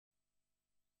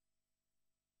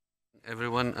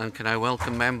Everyone, and can I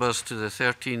welcome members to the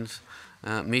 13th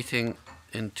meeting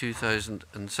in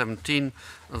 2017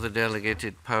 of the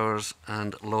Delegated Powers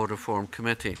and Law Reform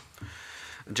Committee.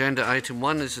 Agenda item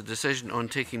 1 is a decision on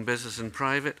taking business in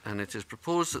private, and it is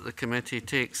proposed that the committee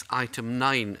takes item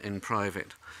 9 in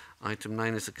private. Item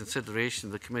 9 is a consideration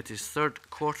of the committee's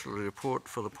third quarterly report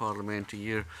for the parliamentary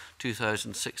year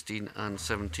 2016 and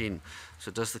 17. So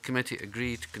does the committee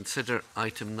agree to consider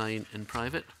item 9 in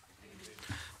private?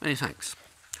 Many thanks.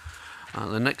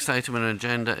 The next item on our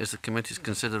agenda is the committee's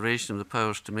consideration of the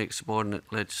powers to make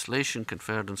subordinate legislation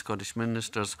conferred on Scottish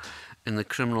ministers in the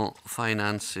Criminal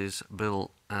Finances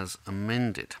Bill as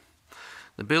amended.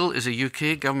 The bill is a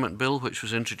UK government bill which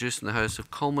was introduced in the House of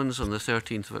Commons on the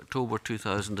 13th of October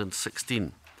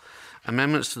 2016.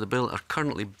 Amendments to the bill are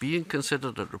currently being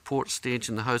considered at report stage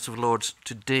in the House of Lords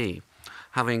today,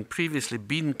 having previously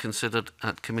been considered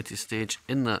at committee stage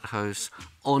in that House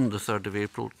on the 3rd of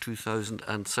April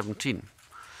 2017.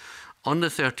 On the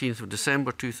 13th of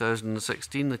December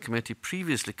 2016, the committee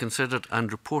previously considered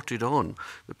and reported on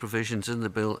the provisions in the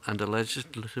bill, and a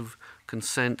legislative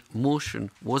consent motion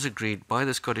was agreed by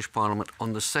the Scottish Parliament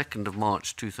on the 2nd of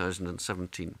March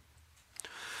 2017.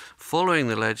 Following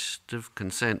the legislative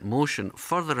consent motion,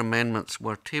 further amendments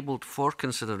were tabled for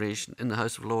consideration in the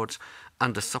House of Lords,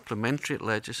 and a supplementary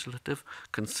legislative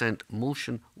consent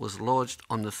motion was lodged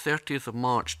on the 30th of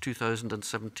March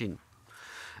 2017.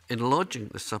 In lodging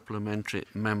the supplementary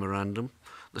memorandum,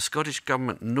 the Scottish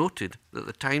Government noted that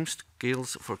the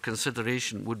timescales for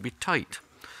consideration would be tight,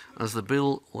 as the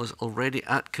bill was already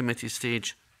at committee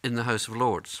stage in the House of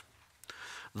Lords.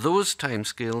 Those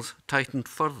timescales tightened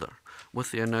further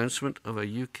with the announcement of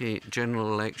a UK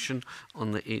general election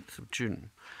on the 8th of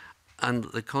June, and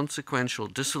the consequential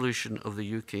dissolution of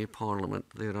the UK Parliament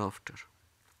thereafter.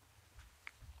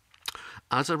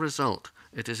 As a result,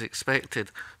 it is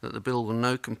expected that the bill will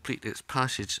now complete its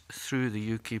passage through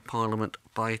the UK Parliament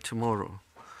by tomorrow.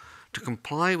 To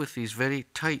comply with these very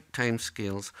tight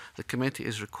timescales, the committee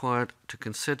is required to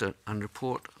consider and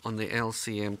report on the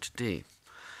LCM today.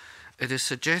 It is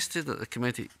suggested that the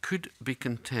committee could be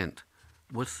content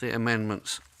with the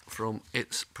amendments from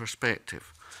its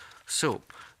perspective. So,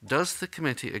 does the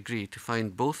committee agree to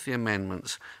find both the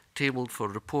amendments tabled for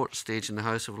report stage in the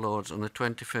House of Lords on the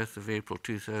 25th of April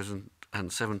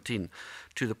 2017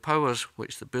 to the powers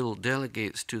which the bill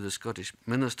delegates to the Scottish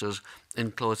ministers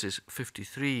in clauses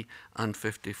 53 and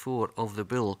 54 of the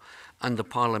bill, and the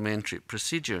parliamentary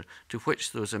procedure to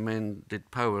which those amended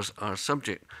powers are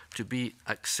subject, to be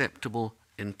acceptable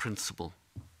in principle?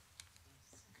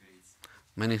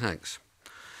 Many thanks.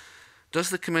 Does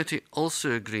the committee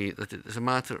also agree that it is a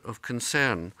matter of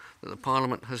concern that the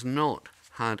Parliament has not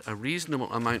had a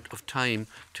reasonable amount of time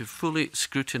to fully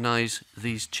scrutinise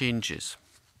these changes?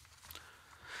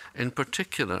 In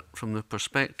particular, from the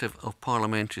perspective of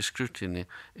parliamentary scrutiny,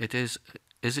 is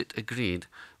it agreed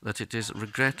that it is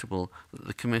regrettable that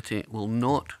the committee will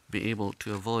not be able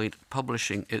to avoid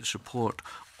publishing its report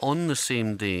on the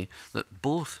same day that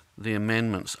both the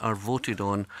amendments are voted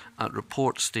on at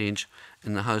report stage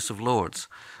in the House of Lords,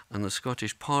 and the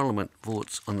Scottish Parliament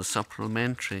votes on the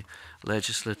supplementary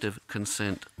legislative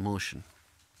consent motion?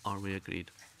 Are we agreed?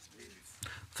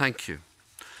 Thank you.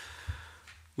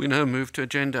 We now move to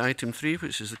agenda item 3,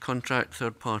 which is the Contract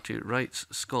Third Party Rights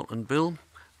Scotland Bill,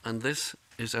 and this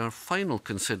is our final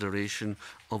consideration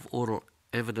of oral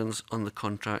evidence on the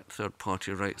Contract Third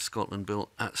Party Rights Scotland Bill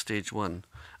at stage 1.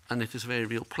 And it is a very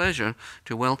real pleasure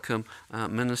to welcome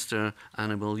Minister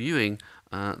Annabelle Ewing,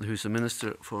 who's the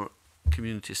Minister for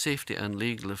Community Safety and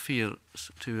Legal Affairs,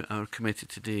 to our committee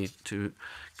today to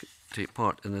take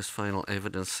part in this final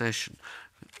evidence session.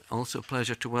 Also a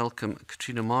pleasure to welcome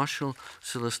Catriona Marshall,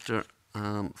 Solicitor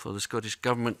for the Scottish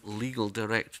Government Legal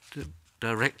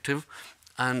Directive,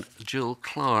 and Jill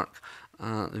Clark,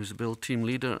 who's the Bill Team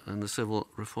Leader in the Civil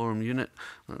Reform Unit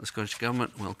at the Scottish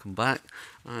Government. Welcome back,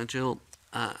 Jill.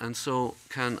 And so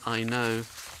can I now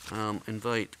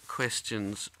invite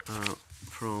questions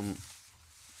from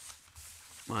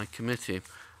my committee.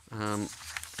 And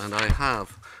I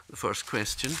have the first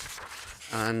question.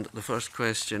 And the first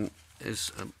question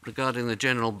is regarding the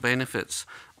general benefits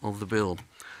of the bill.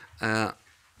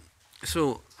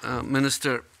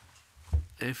 Minister,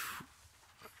 if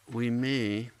we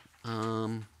may,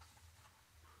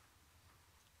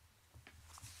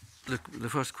 the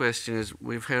first question is,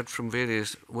 we've heard from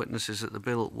various witnesses that the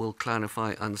bill will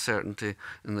clarify uncertainty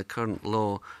in the current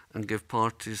law and give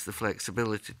parties the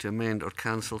flexibility to amend or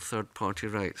cancel third-party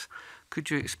rights. Could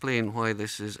you explain why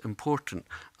this is important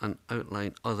and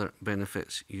outline other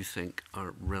benefits you think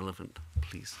are relevant,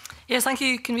 please? Yes, thank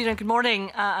you, Convener, and good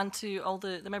morning, and to all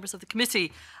the members of the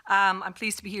committee. I'm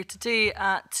pleased to be here today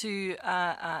to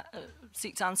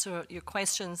seek to answer your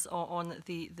questions on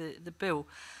the bill.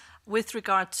 With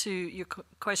regard to your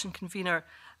question, Convener,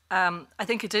 I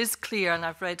think it is clear, and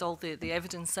I've read all the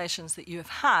evidence sessions that you have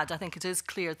had, I think it is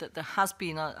clear that there has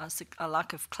been a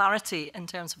lack of clarity in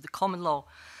terms of the common law.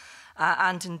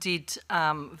 And indeed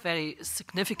very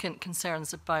significant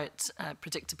concerns about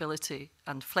predictability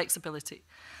and flexibility.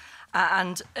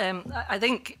 I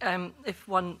think if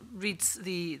one reads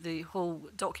the whole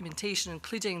documentation,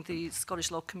 including the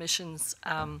Scottish Law Commission's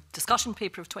discussion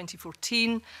paper of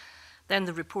 2014, then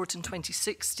the report in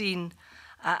 2016,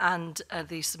 and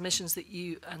the submissions that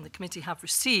you and the committee have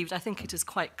received, I think it is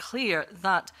quite clear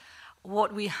that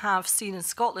what we have seen in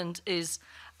Scotland is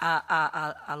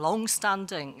a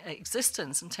long-standing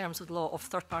existence in terms of the law of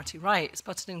third-party rights,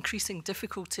 but an increasing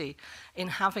difficulty in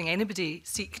having anybody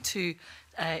seek to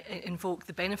invoke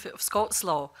the benefit of Scots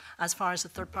law as far as the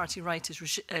third-party right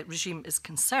regime is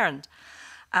concerned.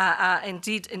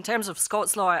 Indeed, in terms of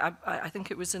Scots law, I think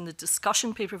it was in the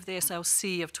discussion paper of the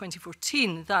SLC of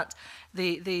 2014 that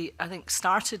they I think,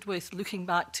 started with looking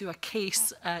back to a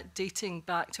case dating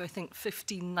back to, I think,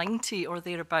 1590 or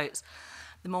thereabouts,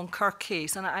 the Moncur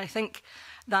case. And I think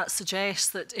that suggests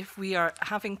that if we are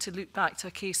having to look back to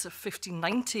a case of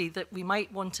 1590, that we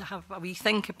might want to have a wee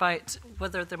think about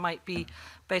whether there might be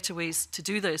better ways to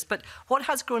do this. But what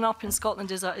has grown up in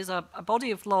Scotland is a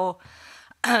body of law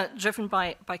driven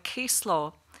by case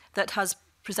law that has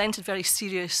presented very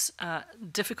serious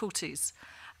difficulties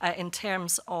in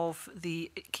terms of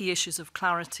the key issues of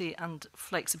clarity and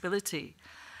flexibility.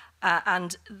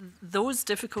 And those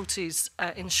difficulties,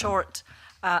 in short,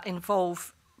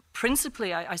 involve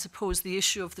principally, I suppose, the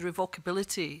issue of the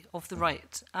revocability of the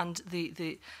right and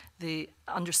the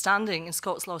understanding in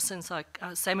Scots law since a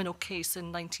seminal case in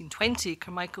 1920,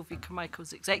 Carmichael v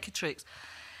Carmichael's Executrix,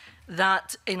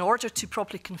 that in order to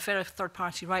properly confer a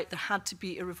third-party right, there had to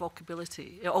be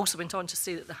irrevocability. It also went on to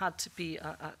say that there had to be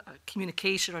a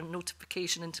communication or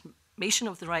notification, intimation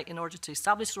of the right in order to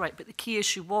establish the right. But the key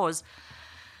issue was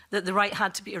that the right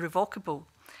had to be irrevocable.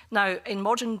 Now, in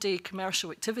modern-day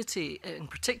commercial activity in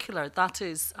particular, that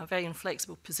is a very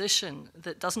inflexible position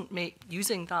that doesn't make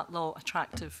using that law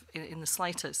attractive in the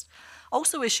slightest.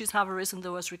 Also, issues have arisen,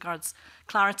 though, as regards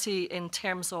clarity in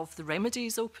terms of the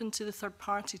remedies open to the third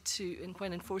party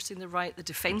when enforcing the right, the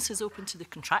defences open to the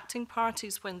contracting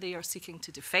parties when they are seeking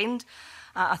to defend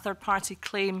a third-party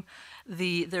claim.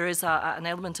 There is an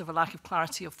element of a lack of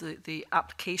clarity of the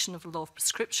application of the law of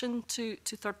prescription to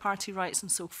third-party rights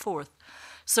and so forth.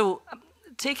 So,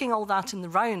 taking all that in the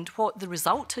round, what the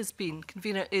result has been,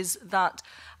 Convener, is that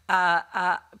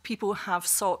people have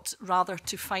sought rather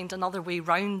to find another way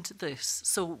round this.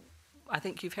 So I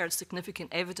think you've heard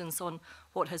significant evidence on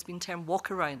what has been termed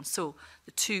walkarounds. So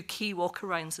the two key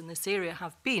walkarounds in this area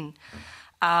have been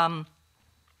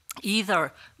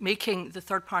either making the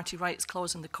third-party rights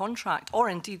clause in the contract, or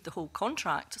indeed the whole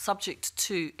contract, subject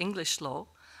to English law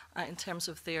in terms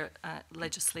of their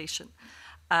legislation,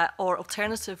 or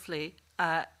alternatively,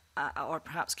 or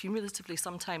perhaps cumulatively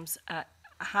sometimes,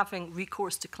 having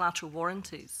recourse to collateral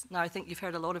warranties. Now, I think you've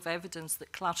heard a lot of evidence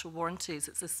that collateral warranties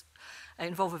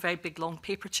involve a very big, long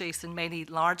paper chase in many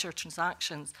larger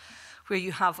transactions where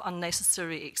you have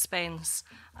unnecessary expense,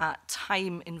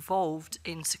 time involved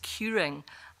in securing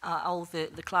all the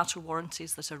collateral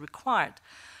warranties that are required.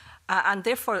 And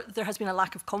therefore, there has been a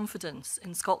lack of confidence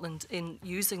in Scotland in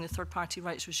using the third-party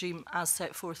rights regime as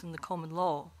set forth in the common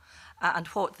law. And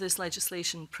what this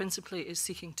legislation principally is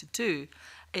seeking to do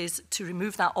is to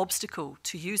remove that obstacle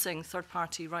to using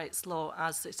third-party rights law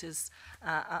as it is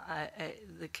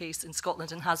the case in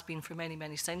Scotland and has been for many,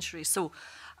 many centuries. So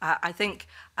I think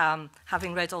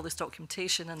having read all this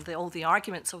documentation and all the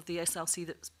arguments of the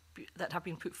SLC that have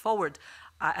been put forward,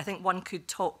 I think one could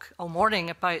talk all morning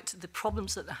about the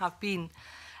problems that there have been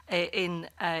in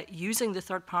using the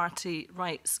third-party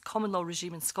rights common law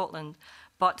regime in Scotland,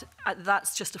 but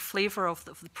that's just a flavour of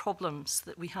the problems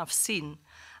that we have seen.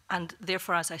 And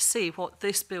therefore, as I say, what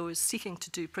this bill is seeking to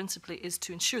do principally is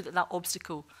to ensure that that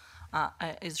obstacle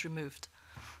is removed.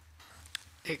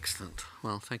 Excellent.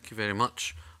 Well, thank you very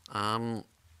much. And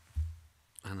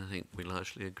I think we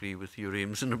largely agree with your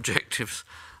aims and objectives.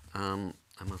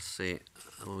 I must say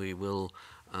we will,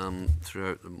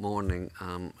 throughout the morning,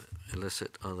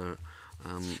 elicit other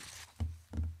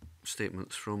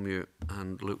statements from you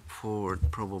and look forward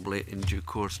probably in due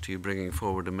course to you bringing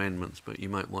forward amendments, but you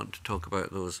might want to talk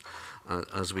about those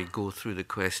as we go through the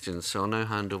questions. So I'll now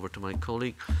hand over to my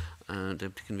colleague,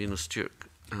 Deputy Convener Stuart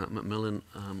Macmillan.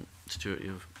 Stuart, you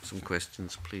have some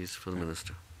questions, please, for the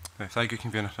Minister. Thank you,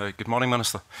 Convener. Good morning,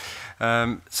 Minister.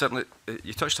 Certainly,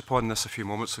 you touched upon this a few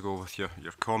moments ago with your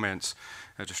comments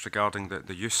just regarding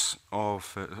the use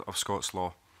of Scots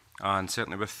law. And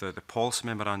certainly with the policy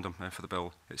memorandum for the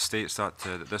bill, it states that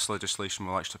this legislation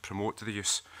will actually promote the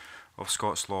use of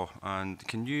Scots law. And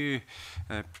can you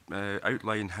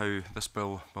outline how this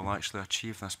bill will actually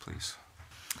achieve this, please?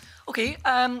 Okay,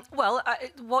 well,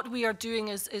 what we are doing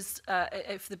is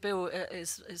if the bill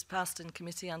is passed in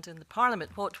committee and in the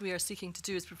Parliament, what we are seeking to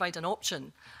do is provide an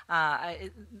option.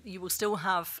 You will still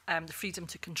have the freedom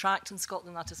to contract in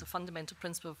Scotland. That is a fundamental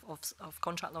principle of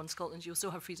contract law in Scotland. You will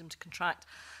still have freedom to contract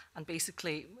and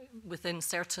basically within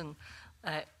certain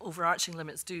overarching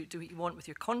limits do what you want with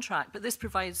your contract. But this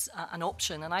provides an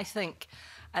option, and I think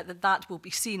that will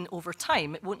be seen over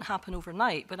time. It won't happen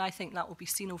overnight, but I think that will be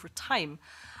seen over time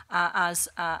as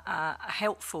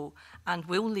helpful and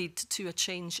will lead to a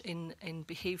change in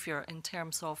behaviour in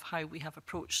terms of how we have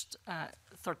approached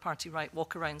third-party right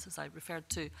walkarounds, as I referred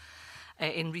to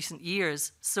in recent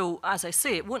years. So, as I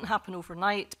say, it won't happen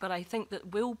overnight, but I think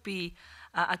that will be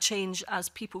a change as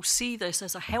people see this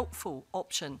as a helpful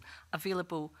option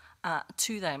available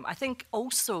to them. I think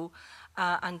also,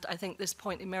 and I think this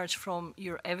point emerged from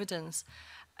your evidence,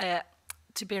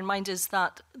 to bear in mind is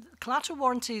that collateral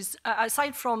warranties,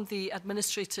 aside from the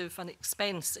administrative and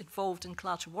expense involved in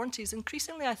collateral warranties,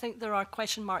 increasingly I think there are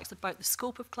question marks about the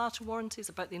scope of collateral warranties,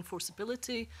 about the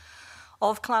enforceability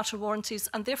of collateral warranties,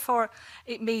 and therefore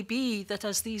it may be that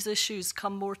as these issues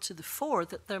come more to the fore,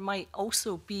 that there might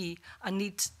also be a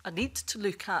need to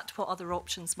look at what other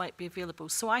options might be available.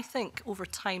 So I think over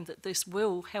time that this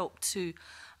will help to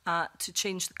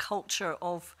change the culture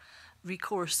of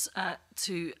recourse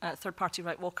to third-party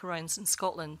right walkarounds in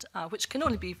Scotland, which can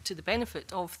only be to the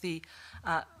benefit of the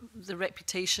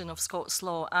reputation of Scots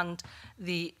law and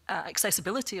the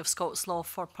accessibility of Scots law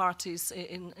for parties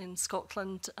in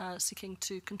Scotland seeking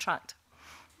to contract.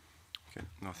 Okay,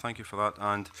 no, thank you for that.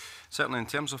 And certainly in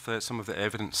terms of some of the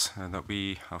evidence that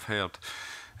we have heard,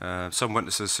 some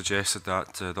witnesses suggested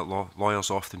that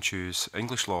lawyers often choose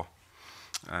English law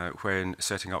when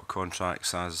setting up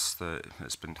contracts, as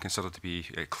it's been considered to be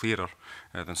clearer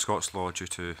than Scots law due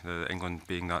to England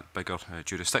being that bigger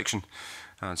jurisdiction,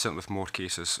 and certainly with more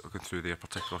cases going through their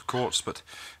particular courts. But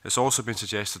it's also been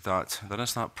suggested that there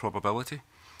is that probability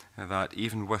that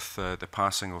even with the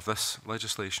passing of this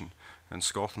legislation in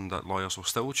Scotland, that lawyers will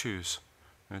still choose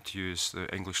to use the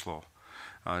English law.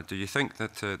 Do you think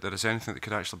that there is anything that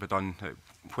could actually be done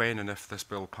when and if this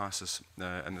bill passes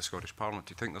in the Scottish Parliament?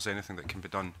 Do you think there's anything that can be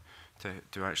done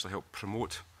to actually help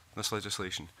promote this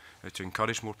legislation, to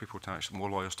encourage more people more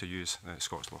lawyers to use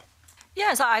Scots law?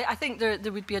 Yes, I think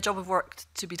there would be a job of work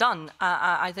to be done.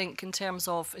 I think in terms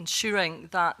of ensuring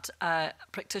that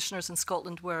practitioners in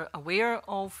Scotland were aware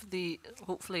of the,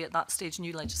 hopefully at that stage,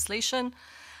 new legislation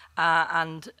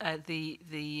and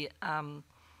the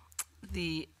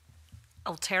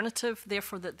alternative,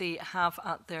 therefore, that they have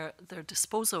at their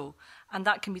disposal. And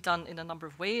that can be done in a number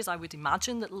of ways. I would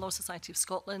imagine that the Law Society of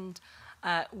Scotland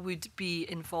would be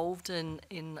involved in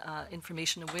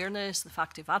information awareness. The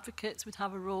faculty of advocates would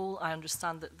have a role. I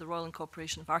understand that the Royal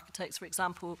Incorporation of Architects, for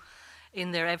example,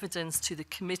 in their evidence to the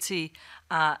committee,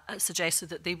 suggested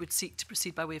that they would seek to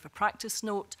proceed by way of a practice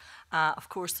note. Of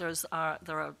course, there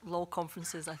are law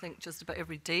conferences, I think, just about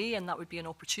every day, and that would be an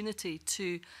opportunity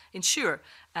to ensure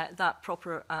that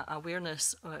proper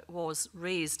awareness was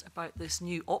raised about this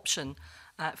new option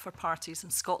for parties in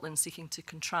Scotland seeking to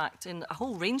contract in a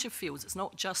whole range of fields. It's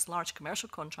not just large commercial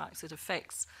contracts. It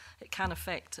can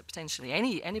affect potentially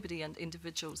anybody and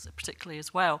individuals particularly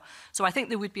as well. So I think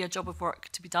there would be a job of work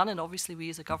to be done, and obviously we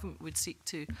as a government would seek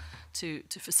to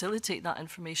facilitate that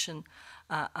information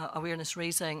awareness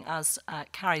raising as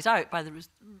carried out by the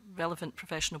relevant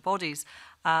professional bodies.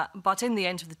 But in the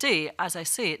end of the day, as I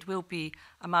say, it will be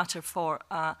a matter for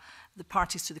the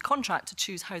parties to the contract to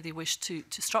choose how they wish to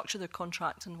structure their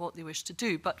contract and what they wish to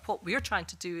do. But what we're trying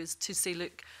to do is to say,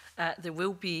 look, there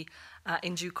will be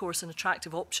in due course an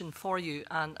attractive option for you,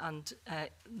 and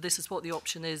this is what the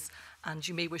option is, and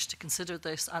you may wish to consider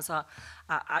this as a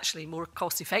actually more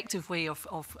cost-effective way of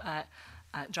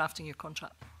drafting your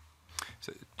contract.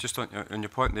 So just on your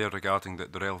point there regarding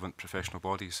the relevant professional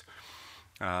bodies,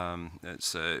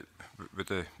 it's would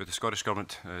the Scottish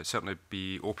Government certainly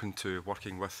be open to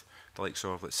working with the likes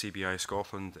of CBI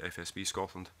Scotland, FSB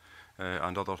Scotland,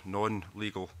 and other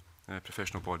non-legal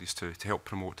professional bodies to help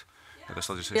promote this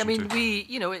Yeah, legislation. I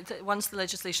mean, once the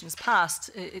legislation is passed,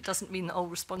 it doesn't mean that all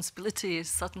responsibility is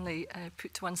suddenly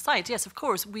put to one side. Yes, of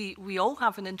course, we all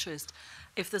have an interest,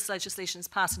 if this legislation is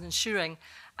passed, in ensuring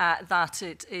that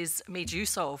it is made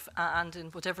use of, and in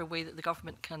whatever way that the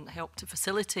government can help to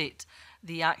facilitate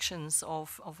the actions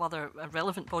of other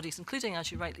relevant bodies, including,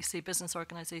 as you rightly say, business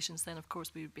organisations, then of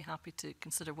course we would be happy to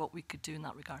consider what we could do in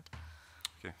that regard.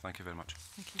 Okay, thank you very much.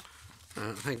 Thank you.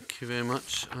 Thank you very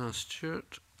much,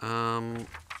 Stuart. Can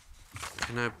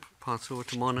I pass over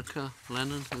to Monica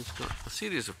Lennon, who's got a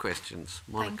series of questions?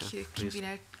 Monica, thank you, please.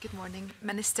 Convener. Good morning,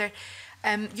 Minister.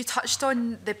 You touched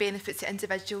on the benefits to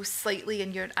individuals slightly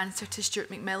in your answer to Stuart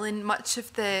McMillan. Much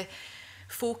of the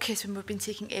focus when we've been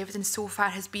taking evidence so far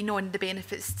has been on the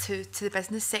benefits to the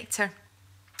business sector,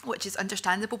 which is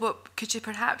understandable, but could you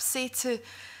perhaps say to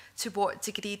what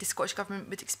degree the Scottish Government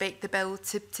would expect the bill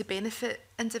to benefit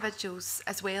individuals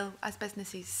as well as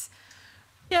businesses?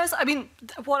 Yes, I mean,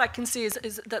 what I can say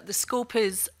is that the scope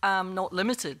is not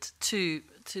limited to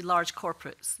large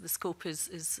corporates. The scope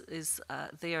is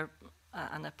there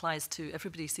and applies to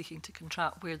everybody seeking to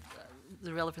contract where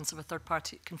the relevance of a third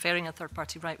party, conferring a third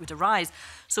party right would arise.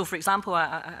 So, for example,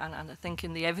 and I think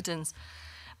in the evidence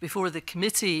before the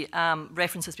committee,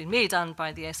 reference has been made, and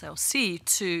by the SLC,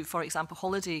 to, for example,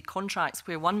 holiday contracts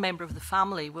where one member of the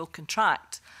family will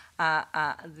contract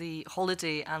the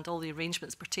holiday and all the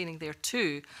arrangements pertaining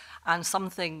thereto, and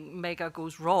something mega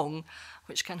goes wrong,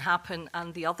 which can happen,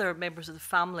 and the other members of the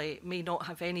family may not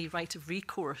have any right of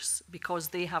recourse because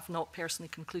they have not personally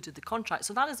concluded the contract.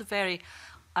 So that is a very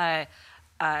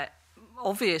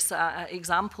obvious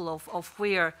example of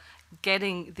where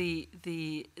getting the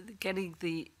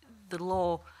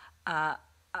law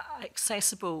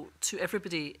accessible to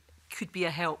everybody could be a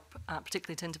help,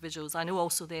 particularly to individuals. I know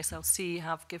also the SLC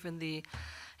have given the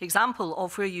example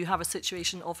of where you have a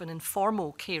situation of an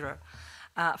informal carer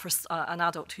for an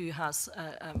adult who has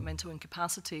mental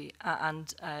incapacity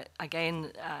and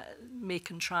again may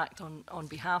contract on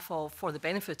behalf of, for the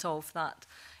benefit of that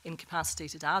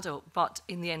incapacitated adult. But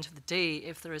in the end of the day,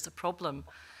 if there is a problem,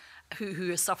 who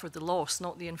has suffered the loss,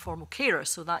 not the informal carer.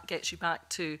 So that gets you back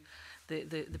to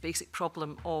the basic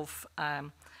problem of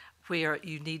where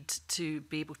you need to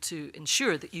be able to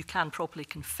ensure that you can properly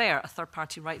confer a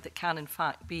third-party right that can in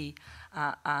fact be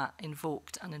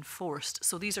invoked and enforced.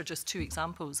 So these are just two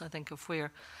examples, I think, of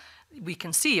where we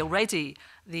can see already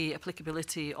the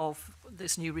applicability of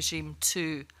this new regime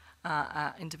to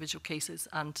individual cases,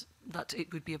 and that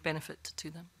it would be a benefit to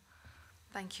them.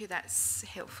 Thank you, that's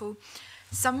helpful.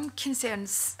 Some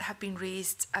concerns have been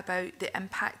raised about the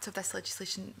impact of this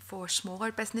legislation for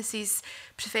smaller businesses.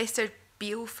 Professor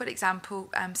Beale, for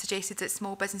example, suggested that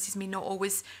small businesses may not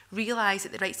always realise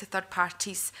that the rights of third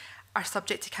parties are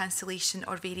subject to cancellation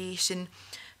or variation,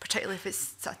 particularly if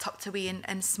it's sort of tucked away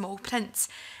in small print.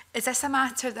 Is this a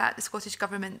matter that the Scottish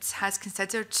Government has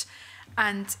considered?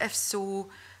 And if so,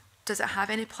 does it have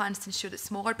any plans to ensure that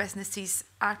smaller businesses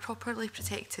are properly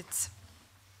protected?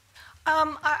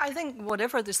 I think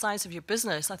whatever the size of your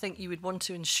business, I think you would want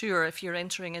to ensure, if you're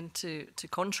entering into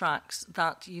contracts,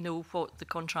 that you know what the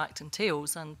contract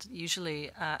entails. And usually,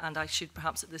 and I should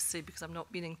perhaps at this say, because I'm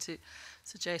not meaning to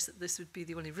suggest that this would be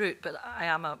the only route, but I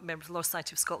am a member of the Law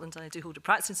Society of Scotland and I do hold a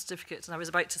practicing certificate, and I was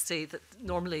about to say that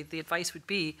normally the advice would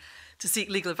be to seek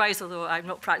legal advice, although I'm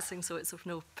not practicing, so it's of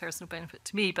no personal benefit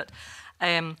to me. But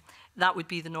that would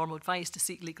be the normal advice, to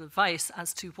seek legal advice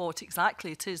as to what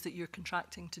exactly it is that you're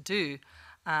contracting to do.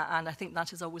 And I think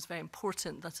that is always very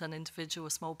important, that an individual,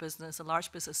 a small business, a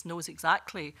large business knows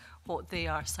exactly what they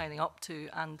are signing up to.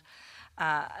 And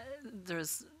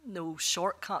there's no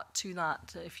shortcut to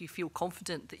that. If you feel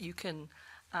confident that you can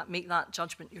make that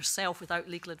judgment yourself without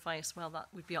legal advice, well, that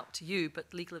would be up to you.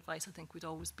 But legal advice, I think, would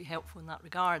always be helpful in that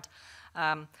regard.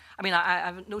 I mean,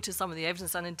 I've noticed some of the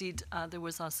evidence, and indeed there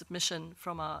was a submission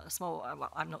from a small,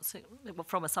 well, I'm not saying, well,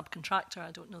 from a subcontractor.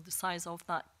 I don't know the size of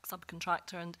that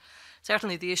subcontractor, and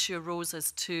certainly the issue arose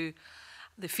as to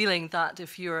the feeling that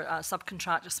if you're a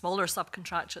subcontractor, a smaller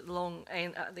subcontractor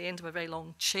at the end of a very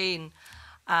long chain,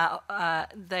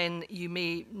 then you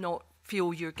may not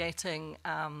feel you're getting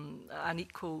an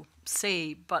equal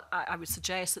say, but I would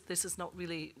suggest that this is not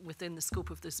really within the scope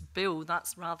of this bill.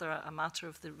 That's rather a matter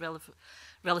of the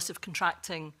relative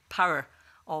contracting power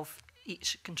of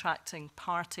each contracting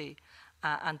party,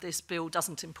 and this bill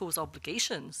doesn't impose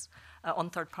obligations on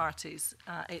third parties.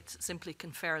 It simply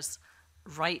confers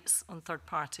rights on third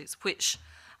parties, which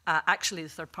actually the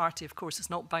third party, of course, is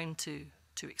not bound to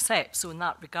accept. So in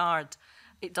that regard,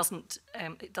 it doesn't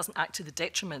act to the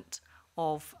detriment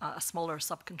of a smaller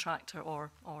subcontractor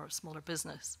or a smaller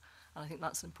business. And I think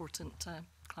that's an important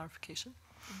clarification.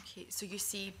 Okay, so you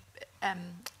see,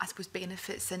 I suppose,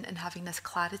 benefits in having this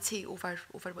clarity over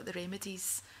what the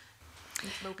remedies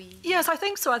will be? Yes, I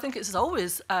think so. I think it's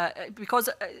always, because,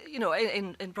 you know,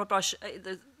 in broad brush,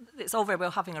 it's all very well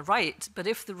having a right, but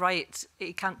if the right,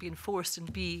 it can't be enforced,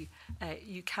 and B,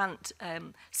 you can't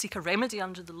seek a remedy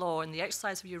under the law in the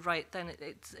exercise of your right, then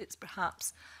it's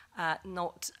perhaps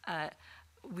not...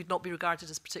 would not be regarded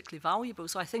as particularly valuable.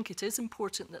 So I think it is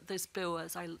important that this bill,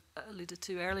 as I alluded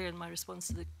to earlier in my response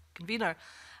to the convener,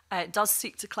 does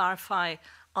seek to clarify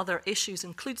other issues,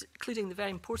 including the very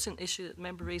important issue that the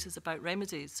member raises about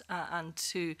remedies, and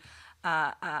to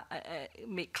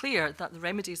make clear that the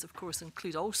remedies, of course,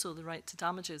 include also the right to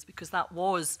damages, because that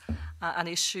was an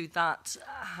issue that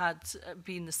had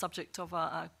been the subject of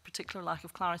a particular lack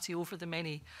of clarity over the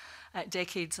many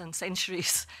decades and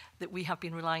centuries that we have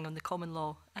been relying on the common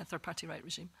law third-party right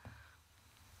regime.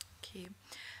 Okay.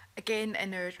 Again,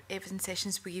 in our evidence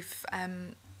sessions, we've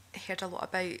heard a lot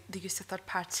about the use of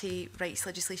third-party rights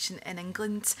legislation in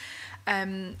England.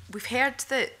 We've heard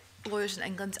that lawyers in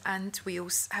England and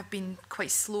Wales have been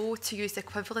quite slow to use the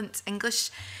equivalent English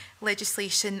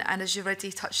legislation, and as you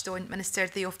already touched on, Minister,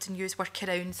 they often use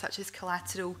workarounds such as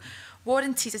collateral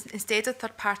warranties instead of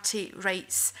third-party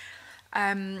rights.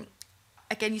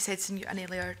 Again, you said in an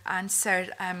earlier answer,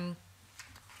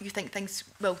 you think things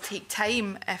will take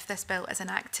time if this bill is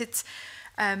enacted.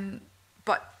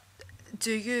 But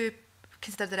do you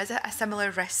consider there is a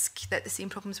similar risk that the same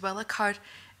problems will occur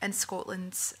in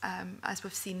Scotland as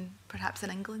we've seen perhaps in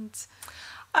England?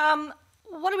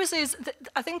 What I would say is that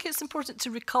I think it's important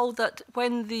to recall that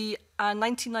when the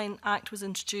 99 Act was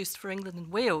introduced for England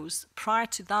and Wales, prior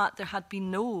to that there had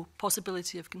been no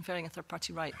possibility of conferring a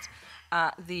third-party right.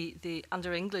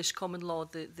 Under English common law,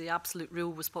 the absolute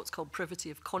rule was what's called privity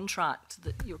of contract,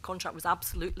 that your contract was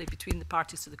absolutely between the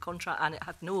parties to the contract and it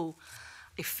had no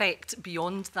effect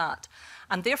beyond that.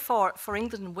 And therefore, for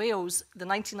England and Wales, the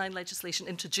 99 legislation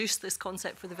introduced this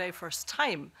concept for the very first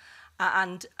time.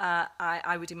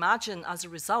 I would imagine, as a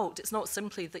result, it's not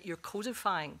simply that you're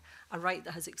codifying a right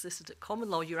that has existed at common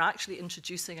law, you're actually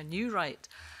introducing a new right.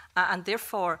 And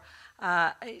therefore,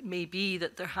 it may be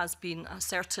that there has been a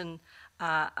certain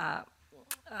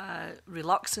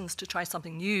reluctance to try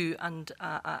something new, and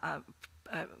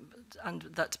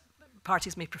that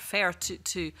parties may prefer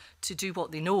to do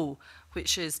what they know,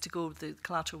 which is to go the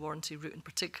collateral warranty route in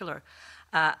particular.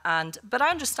 But I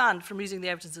understand from reading the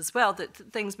evidence as well that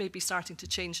things may be starting to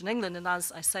change in England, and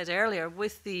as I said earlier,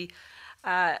 with the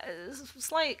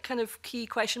slight kind of key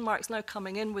question marks now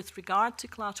coming in with regard to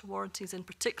collateral warranties, in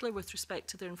particular with respect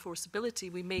to their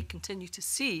enforceability, we may continue to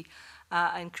see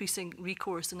increasing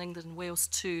recourse in England and Wales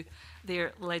to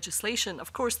their legislation.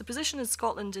 Of course, the position in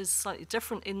Scotland is slightly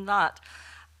different in that,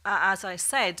 as I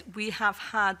said, we have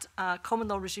had a common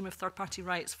law regime of third-party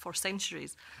rights for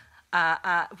centuries.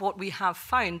 What we have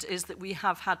found is that we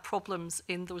have had problems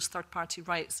in those third-party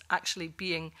rights actually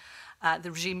being, the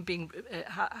regime being,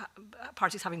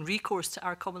 parties having recourse to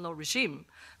our common law regime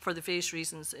for the various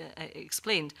reasons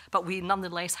explained. But we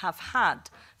nonetheless have had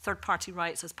third-party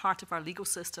rights as part of our legal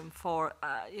system for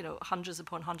hundreds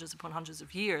upon hundreds upon hundreds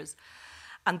of years.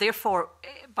 And therefore,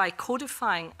 by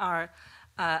codifying our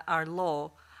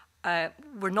law,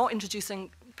 we're not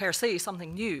introducing per se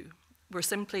something new. We're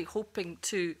simply hoping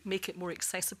to make it more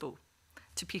accessible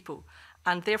to people.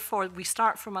 And therefore, we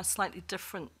start from a slightly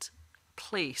different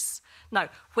place. Now,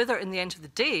 whether in the end of the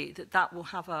day that will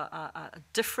have a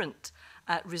different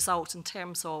result in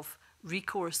terms of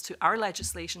recourse to our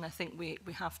legislation, I think we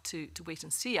have to wait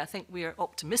and see. I think we are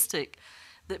optimistic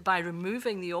that by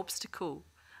removing the obstacle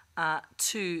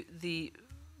to the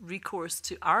recourse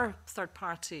to our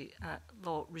third-party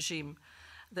law regime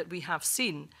that we have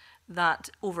seen, that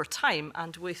over time,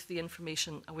 and with the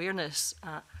information awareness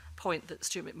point that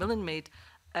Stuart McMillan made,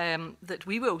 that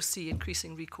we will see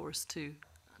increasing recourse to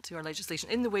our legislation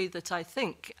in the way that I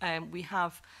think we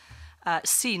have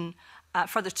seen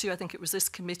further to, I think it was this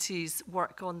committee's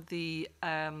work on the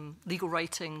Legal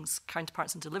Writings,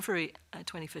 Counterparts and Delivery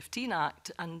 2015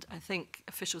 Act, and I think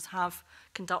officials have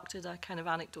conducted a kind of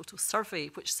anecdotal survey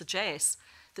which suggests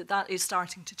that that is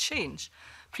starting to change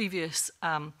previous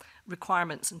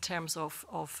requirements in terms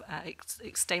of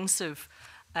extensive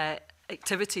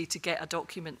activity to get a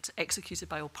document executed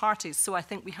by all parties. So I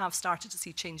think we have started to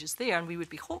see changes there, and we would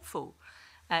be hopeful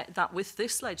that with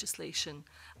this legislation,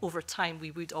 over time,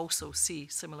 we would also see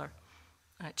similar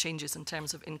changes in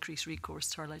terms of increased recourse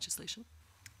to our legislation.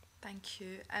 Thank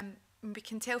you. we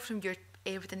can tell from your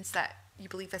evidence that you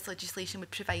believe this legislation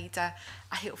would provide a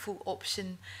helpful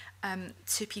option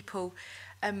to people.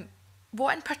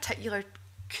 What in particular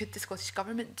could the Scottish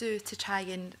Government do to try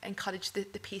and encourage the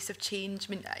pace of change?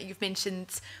 I mean, you've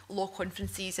mentioned law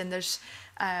conferences, and there's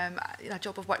a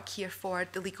job of work here for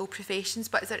the legal professions,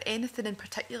 but is there anything in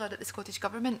particular that the Scottish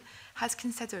Government has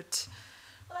considered?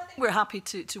 Well, I think we're happy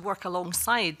to work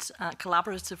alongside,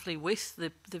 collaboratively with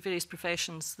the various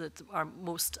professions that are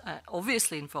most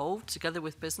obviously involved, together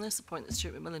with business, a point that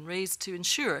Stuart McMillan raised, to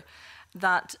ensure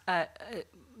that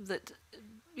that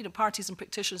parties and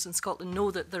practitioners in Scotland know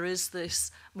that there is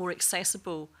this more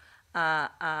accessible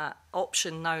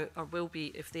option now, or will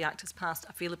be if the Act is passed,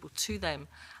 available to them.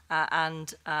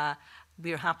 And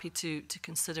we are happy to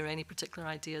consider any particular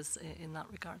ideas in that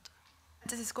regard.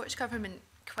 Does the Scottish Government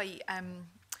quite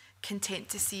content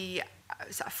to see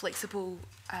sort of flexible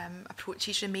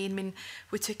approaches remain? I mean,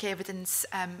 we took evidence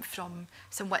from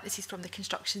some witnesses from the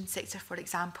construction sector, for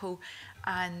example,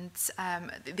 and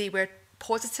they were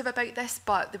positive about this,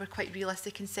 but they were quite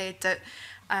realistic and said that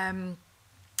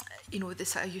the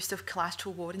sort of use of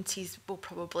collateral warranties will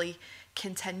probably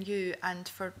continue, and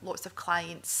for lots of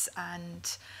clients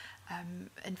and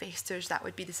investors that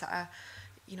would be the sort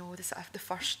of the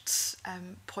first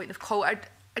point of call.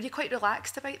 Are you quite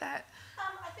relaxed about that?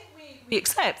 I think we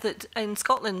accept that in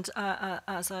Scotland,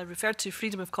 as I referred to,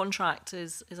 freedom of contract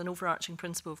is an overarching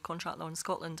principle of contract law in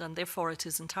Scotland, and therefore it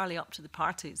is entirely up to the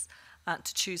parties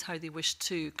to choose how they wish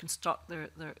to construct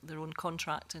their own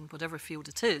contract in whatever field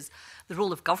it is. The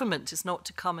role of government is not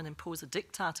to come and impose a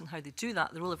diktat on how they do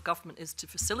that. The role of government is to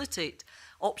facilitate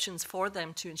options for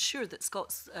them to ensure that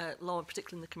Scots law,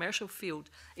 particularly in the commercial field,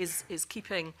 is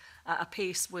keeping a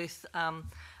pace with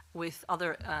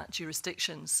other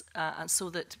jurisdictions, and so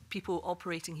that people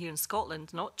operating here in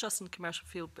Scotland, not just in the commercial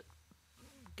field, but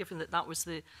given that was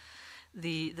the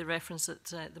reference that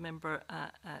the member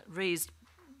raised,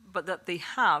 but that they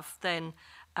have then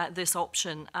this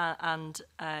option, and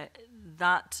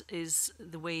that is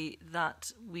the way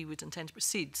that we would intend to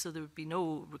proceed. So there would be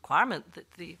no requirement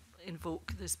that they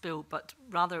invoke this bill, but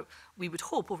rather we would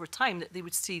hope over time that they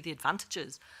would see the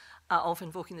advantages of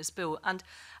invoking this bill. And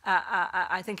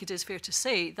I think it is fair to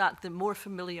say that the more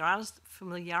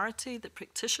familiarity that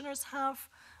practitioners have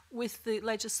with the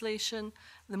legislation,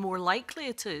 the more likely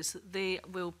it is that they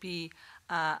will be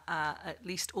at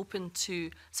least open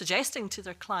to suggesting to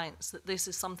their clients that this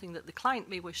is something that the client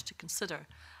may wish to consider.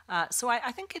 So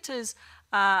I think it is,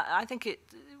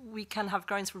 we can have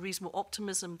grounds for reasonable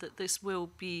optimism that this will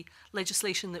be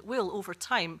legislation that will, over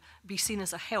time, be seen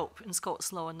as a help in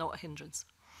Scots law and not a hindrance.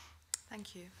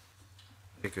 Thank you.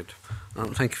 Very good.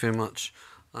 Thank you very much.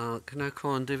 Can I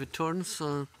call on David Torrance?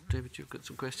 David, you've got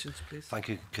some questions, please. Thank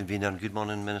you, Convener, and good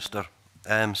morning, Minister.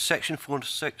 Section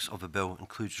 4.6 of the bill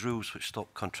includes rules which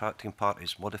stop contracting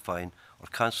parties modifying or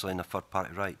cancelling a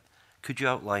third-party right. Could you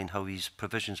outline how these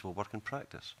provisions will work in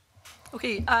practice?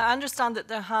 Okay, I understand that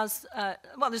there has,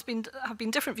 have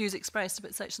been different views expressed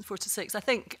about sections 4 to 6. I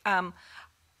think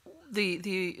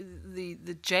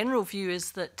the general view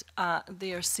is that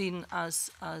they are seen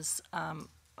as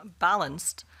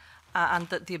balanced, and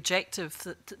that the objective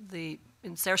that the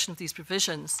insertion of these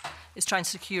provisions is trying to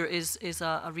secure is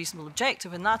a reasonable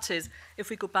objective, and that is, if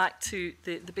we go back to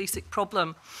the basic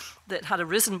problem that had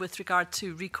arisen with regard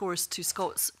to recourse to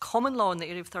Scots common law in the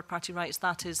area of third-party rights,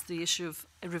 that is the issue of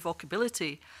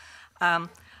irrevocability.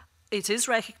 It is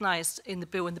recognised in the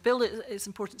bill, and the bill, it's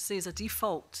important to say, is a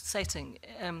default setting.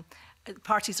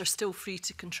 Parties are still free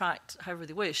to contract however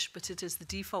they wish, but it is the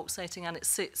default setting, and it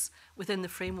sits within the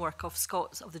framework of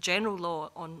the general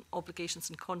law on obligations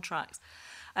and contracts.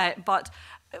 But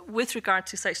with regard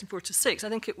to section 4 to 6, I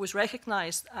think it was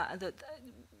recognised that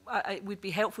it would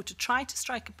be helpful to try to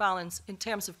strike a balance in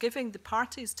terms of giving the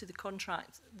parties to the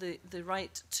contract the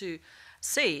right to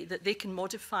say that they can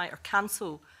modify or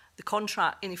cancel the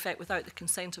contract in effect without the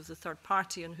consent of the third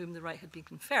party on whom the right had been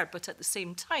conferred, but at the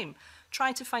same time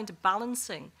try to find a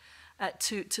balancing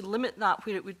to limit that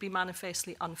where it would be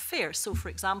manifestly unfair. So, for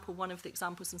example, one of the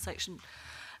examples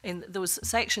in those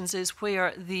sections is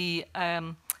where the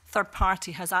third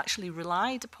party has actually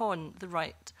relied upon the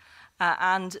right,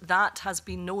 and that has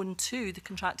been known to the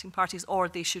contracting parties, or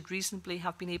they should reasonably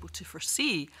have been able to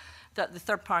foresee that the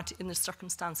third party in the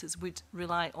circumstances would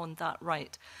rely on that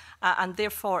right. And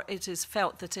therefore it is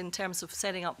felt that in terms of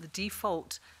setting up the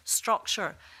default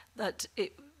structure, that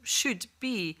it should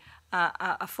be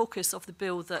a focus of the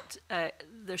bill that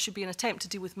there should be an attempt to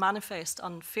deal with manifest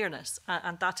unfairness,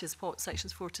 and that is what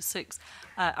sections 4 to 6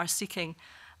 are seeking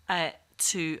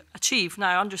to achieve.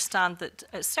 Now, I understand that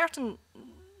certain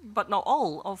but not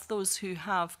all, of those who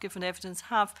have given evidence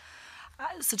have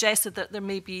suggested that there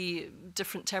may be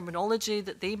different terminology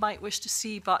that they might wish to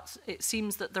see, but it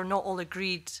seems that they're not all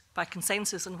agreed by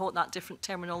consensus on what that different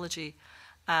terminology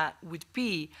would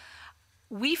be.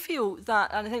 We feel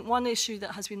that, and I think one issue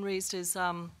that has been raised is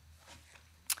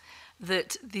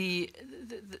that the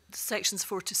sections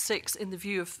 4 to 6, in the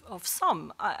view of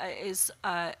some, is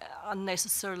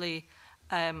unnecessarily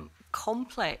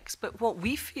complex. But what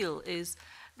we feel is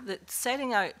that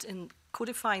setting out and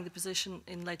codifying the position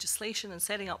in legislation and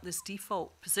setting up this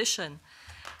default position,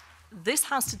 this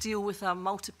has to deal with a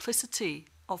multiplicity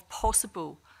of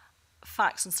possible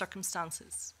facts and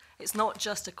circumstances. It's not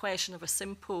just a question of a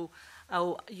simple,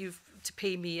 oh, you've to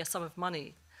pay me a sum of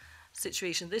money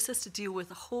situation. This has to deal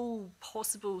with a whole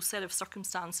possible set of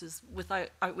circumstances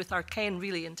out with our ken,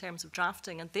 really, in terms of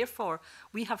drafting. And therefore,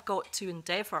 we have got to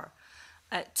endeavour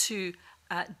to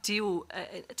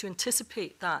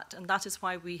anticipate that, and that is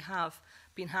why we have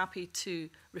been happy to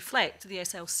reflect the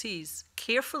SLC's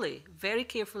carefully, very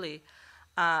carefully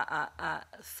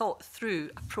thought through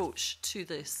approach to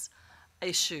this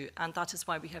issue, and that is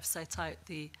why we have set out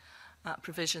the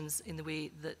provisions in the way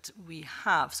that we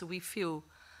have. So we feel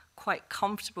quite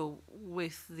comfortable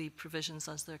with the provisions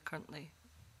as they're currently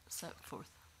set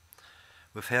forth.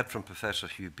 We've heard from Professor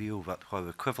Hugh Beale that while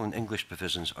equivalent English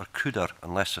provisions are cruder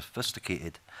and less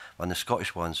sophisticated than the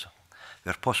Scottish ones,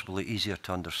 they are possibly easier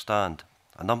to understand.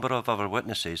 A number of other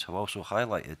witnesses have also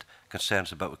highlighted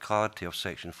concerns about the clarity of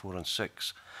Section 4 and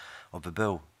 6 of the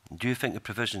bill. Do you think the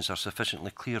provisions are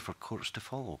sufficiently clear for courts to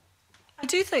follow? I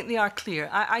do think they are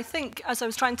clear. I think, as I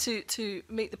was trying to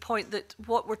make the point, that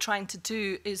what we're trying to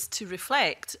do is to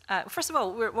reflect. First of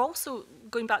all, we're also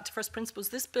going back to first principles.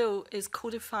 This bill is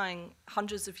codifying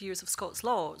hundreds of years of Scots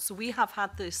law. So we have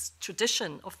had this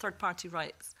tradition of third-party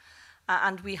rights.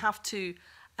 And we have to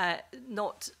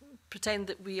not pretend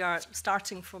that we are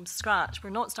starting from scratch.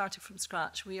 We're not starting from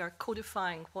scratch. We are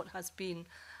codifying what has been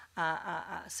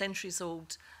a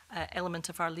centuries-old element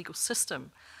of our legal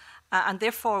system. And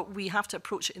therefore, we have to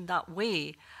approach it in that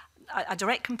way. A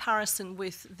direct comparison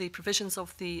with the provisions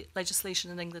of the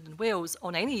legislation in England and Wales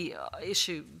on any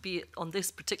issue, be it on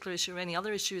this particular issue or any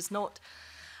other issue, is not,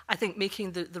 I think,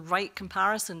 making the right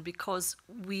comparison, because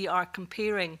we are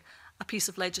comparing a piece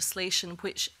of legislation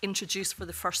which introduced for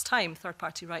the first time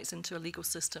third-party rights into a legal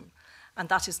system. And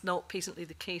that is not patently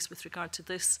the case with regard to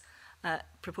this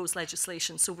proposed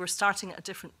legislation. So we're starting at a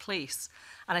different place.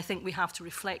 And I think we have to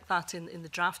reflect that in the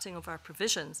drafting of our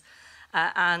provisions.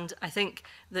 And I think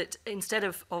that instead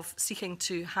of seeking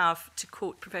to have, to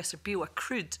quote Professor Beale, a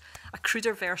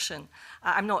cruder version,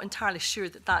 I'm not entirely sure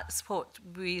that that's what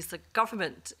we as the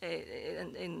government,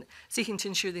 in seeking to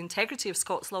ensure the integrity of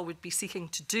Scots law, would be seeking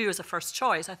to do as a first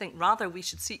choice. I think rather we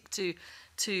should seek to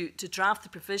draft the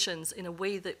provisions in a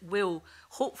way that will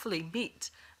hopefully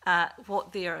meet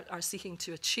what they are seeking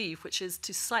to achieve, which is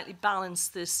to slightly balance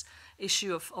this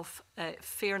issue of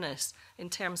fairness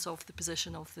in terms of the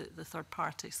position of the third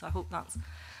party. So I hope that's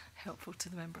helpful to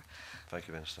the member. Thank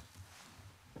you, Minister.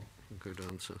 Good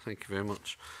answer. Thank you very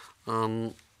much.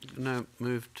 Now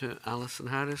move to Alison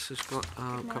Harris, who's got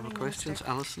a couple of questions.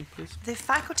 Alison, please. The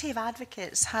Faculty of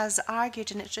Advocates has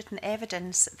argued in its written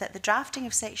evidence that the drafting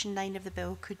of Section 9 of the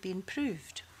bill could be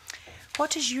improved.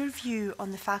 What is your view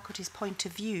on the faculty's point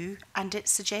of view and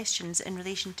its suggestions in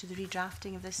relation to the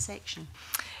redrafting of this section?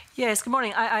 Yes, good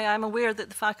morning. I am aware that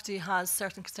the faculty has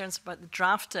certain concerns about the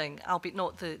drafting, albeit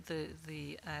not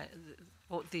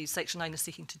what the Section 9 is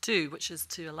seeking to do, which is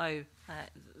to allow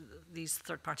these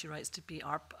third-party rights to be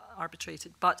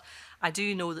arbitrated. But I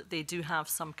do know that they do have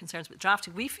some concerns with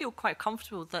drafting. We feel quite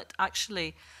comfortable that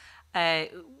actually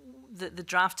the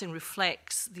drafting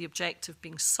reflects the objective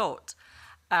being sought.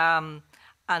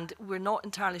 And we're not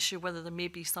entirely sure whether there may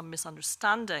be some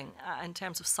misunderstanding in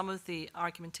terms of some of the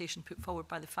argumentation put forward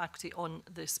by the faculty on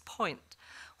this point.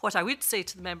 What I would say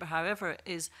to the member, however,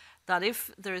 is that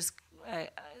if there is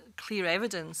clear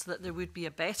evidence that there would be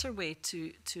a better way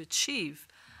to achieve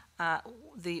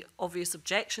the obvious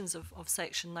objections of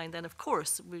Section 9, then of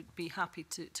course we'd be happy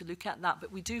to look at that.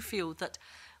 But we do feel that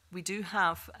we do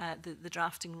have the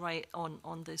drafting right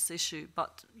on this issue.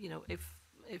 But, you know,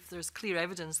 if there's clear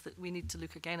evidence that we need to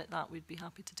look again at that, we'd be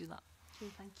happy to do that. Okay,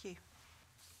 thank you.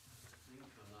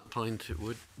 On that point, it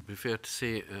would be fair to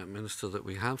say, Minister, that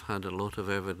we have had a lot of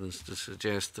evidence to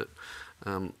suggest that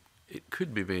it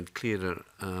could be made clearer,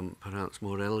 perhaps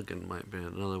more elegant might be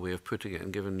another way of putting it,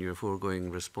 and given your foregoing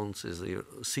responses, that you're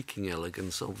seeking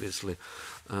elegance, obviously,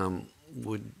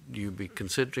 would you be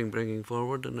considering bringing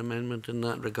forward an amendment in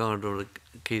that regard, or the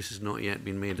case has not yet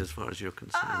been made as far as you're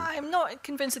concerned? I'm not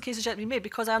convinced the case has yet been made,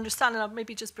 because I understand, and I'll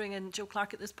maybe just bring in Joe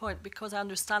Clark at this point, because I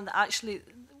understand that actually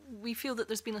we feel that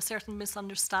there's been a certain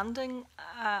misunderstanding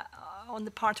on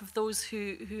the part of those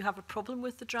who have a problem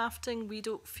with the drafting. We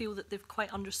don't feel that they've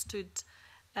quite understood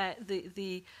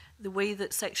the way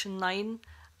that Section 9,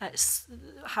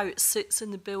 how it sits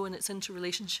in the bill and its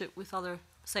interrelationship with other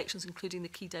sections, including the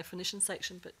key definition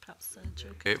section. But perhaps Joe.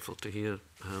 Grateful to hear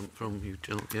from you,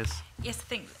 Jill. Yes. Yes, I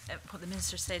think what the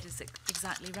Minister said is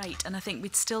exactly right, and I think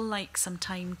we'd still like some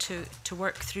time to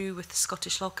work through with the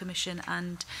Scottish Law Commission,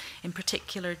 and in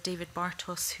particular David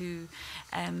Bartos, who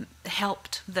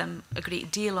helped them a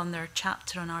great deal on their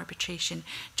chapter on arbitration,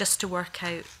 just to work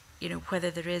out, you know,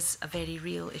 whether there is a very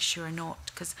real issue or not,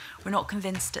 because we're not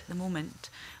convinced at the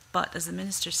moment. But as the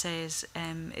Minister says,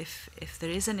 if there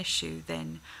is an issue,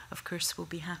 then of course we'll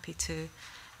be happy to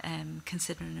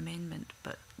consider an amendment,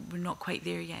 but we're not quite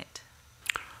there yet.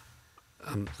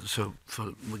 So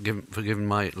forgiven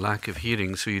my lack of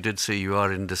hearing, so you did say you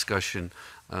are in discussion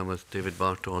with David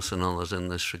Bartos and others in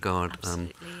this regard.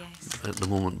 Absolutely, yes. At the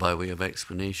moment, by way of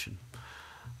explanation.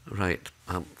 Right.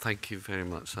 Thank you very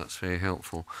much. That's very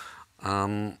helpful.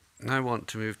 Now I want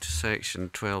to move to section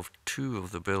 12.2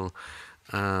 of the bill.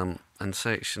 And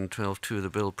section 12.2 of the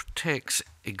bill protects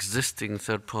existing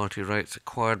third-party rights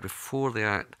acquired before the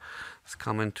Act has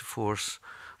come into force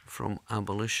from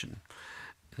abolition.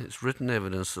 In its written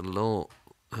evidence, the law,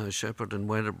 Shepherd and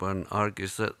Wedderburn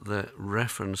argues that the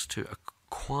reference to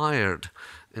acquired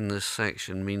in this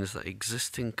section means that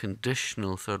existing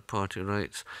conditional third-party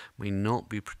rights may not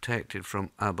be protected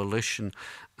from abolition,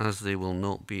 as they will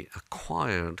not be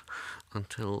acquired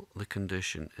until the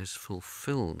condition is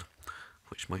fulfilled,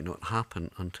 which might not happen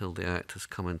until the Act has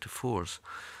come into force.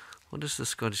 What is the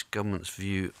Scottish Government's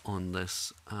view on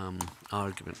this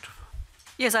argument?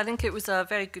 Yes, I think it was a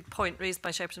very good point raised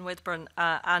by Shepherd and Wedderburn,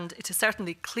 and it is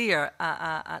certainly clear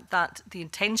that the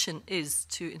intention is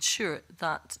to ensure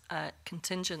that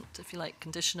contingent, if you like,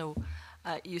 conditional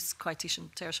use, quietation,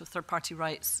 tertiary third-party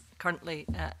rights currently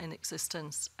in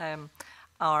existence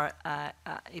are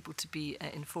able to be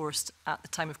enforced at the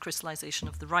time of crystallisation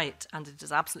of the right, and it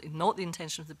is absolutely not the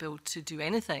intention of the bill to do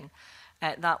anything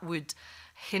that would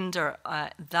hinder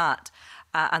that.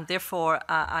 And therefore,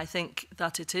 I think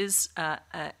that it is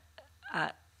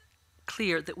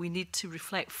clear that we need to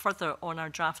reflect further on our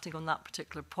drafting on that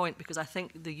particular point, because I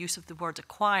think the use of the word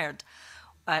acquired,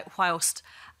 whilst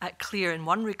clear in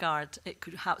one regard, it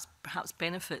could perhaps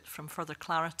benefit from further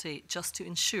clarity, just to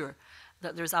ensure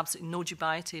that there is absolutely no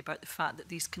dubiety about the fact that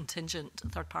these contingent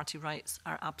third-party rights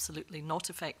are absolutely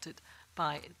not affected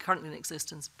by, currently in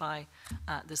existence, by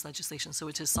this legislation. So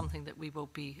it is something that we will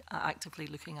be actively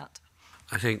looking at.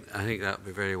 I think that would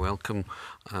be very welcome,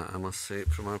 I must say,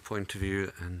 from our point of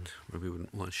view, and we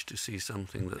wouldn't wish to see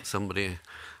something that somebody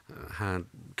had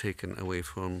taken away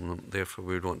from them. Therefore,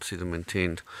 we would want to see them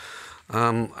maintained.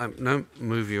 I'm now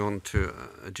moving on to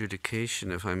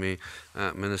adjudication, if I may,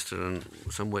 Minister, and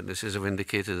some witnesses have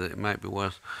indicated that it might be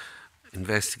worth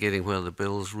investigating whether the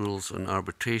bill's rules on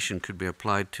arbitration could be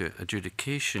applied to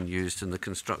adjudication used in the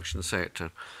construction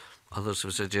sector. Others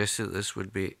have suggested that this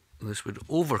would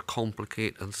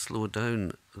overcomplicate and slow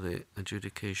down the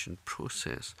adjudication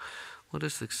process. What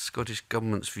is the Scottish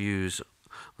Government's views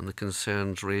on the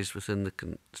concerns raised within the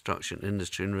construction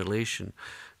industry in relation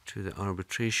to the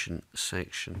arbitration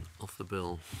section of the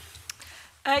bill?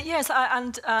 Yes,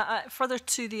 and further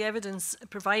to the evidence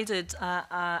provided,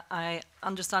 I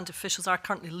understand officials are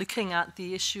currently looking at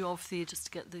the issue of the, just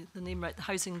to get the name right, the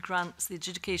housing grants, the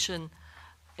adjudication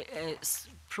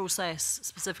process,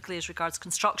 specifically as regards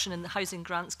construction in the Housing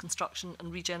Grants, Construction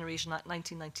and Regeneration Act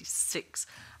 1996,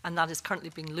 and that is currently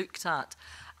being looked at,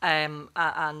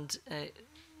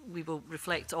 we will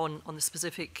reflect on the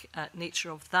specific nature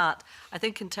of that. I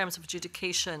think in terms of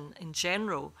adjudication in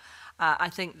general, I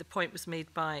think the point was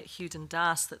made by Hewd and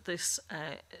Das that this,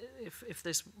 if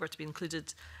this were to be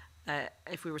included,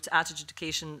 if we were to add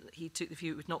adjudication, he took the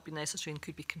view it would not be necessary and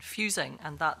could be confusing,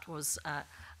 and that was,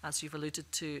 as you've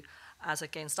alluded to, as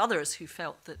against others who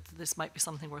felt that this might be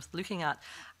something worth looking at.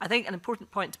 I think an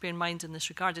important point to bear in mind in this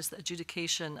regard is that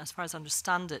adjudication, as far as I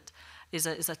understand it, is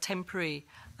a temporary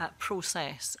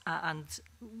process and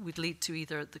would lead to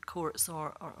either the courts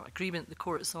or agreement, the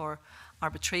courts or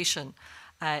arbitration.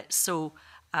 So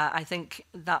I think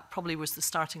that probably was the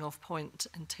starting off point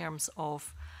in terms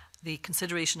of the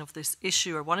consideration of this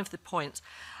issue, or one of the points.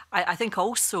 I think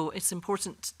also it's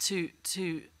important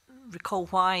to recall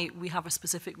why we have a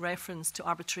specific reference to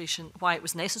arbitration, why it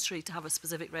was necessary to have a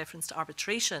specific reference to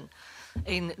arbitration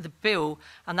in the bill,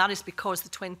 and that is because the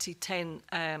 2010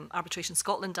 Arbitration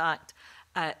Scotland Act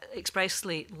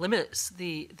expressly limits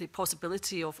the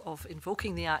possibility of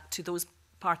invoking the Act to those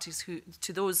parties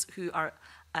who are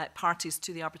parties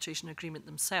to the arbitration agreement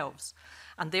themselves.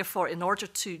 And therefore, in order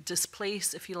to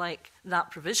displace, if you like,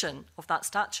 that provision of that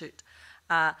statute,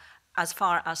 as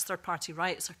far as third-party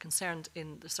rights are concerned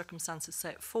in the circumstances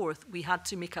set forth, we had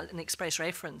to make an express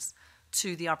reference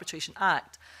to the Arbitration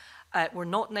Act. We're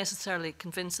not necessarily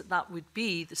convinced that that would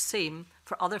be the same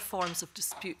for other forms of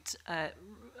dispute,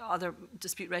 other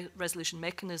dispute resolution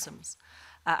mechanisms.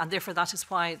 And therefore, that is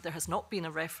why there has not been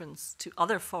a reference to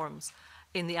other forms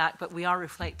in the Act, but we are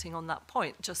reflecting on that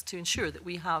point just to ensure that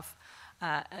we have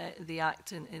the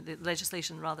Act, in the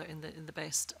legislation rather, in the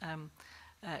best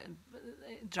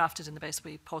drafted in the best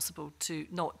way possible to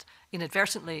not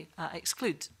inadvertently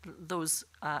exclude those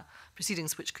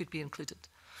proceedings which could be included.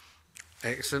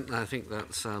 Excellent. I think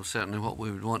that's certainly what we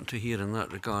would want to hear in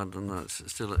that regard, and that's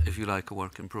still, if you like, a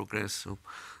work in progress. So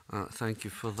thank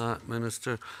you for that,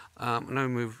 Minister. Now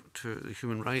move to the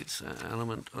human rights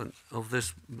element of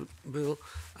this bill.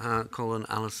 Call on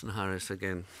Alison Harris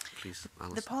again, please.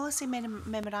 Alison. The policy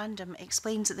memorandum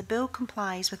explains that the bill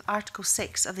complies with Article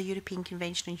 6 of the European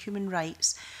Convention on Human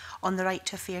Rights on the right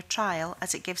to a fair trial,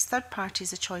 as it gives third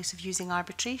parties a choice of using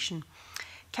arbitration.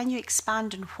 Can you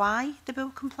expand on why the bill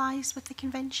complies with the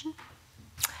Convention?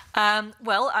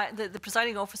 The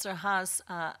presiding officer has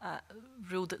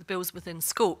ruled that the bill is within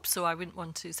scope, so I wouldn't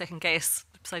want to second guess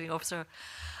the presiding officer.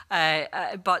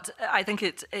 But I think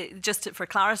just for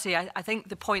clarity, I think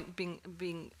the point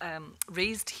being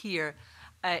raised here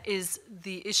is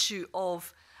the issue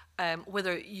of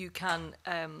whether you can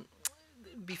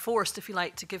be forced, if you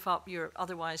like, to give up your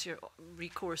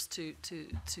recourse to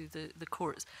the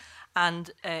courts.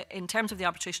 And in terms of the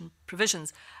arbitration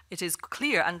provisions, it is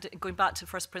clear, and going back to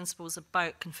first principles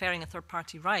about conferring a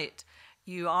third-party right,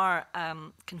 you are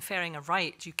conferring a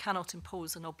right. You cannot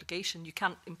impose an obligation. You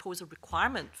can't impose a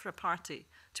requirement for a party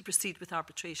to proceed with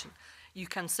arbitration. You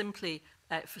can simply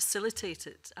facilitate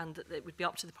it, and it would be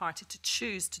up to the party to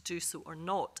choose to do so or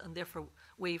not, and therefore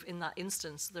waive, in that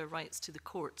instance, their rights to the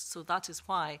courts. So that is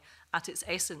why, at its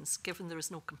essence, given there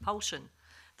is no compulsion,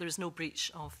 there is no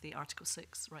breach of the Article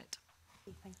 6 right.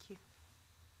 Thank you.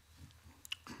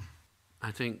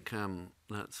 I think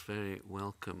that's very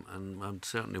welcome, and I'd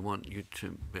certainly want you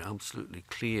to be absolutely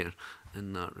clear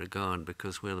in that regard,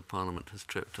 because where the Parliament has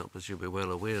tripped up, as you'll be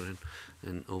well aware,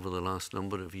 in over the last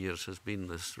number of years, has been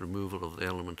this removal of the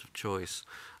element of choice,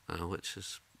 which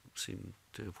has seemed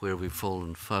to where we've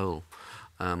fallen foul.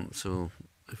 As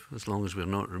long as we're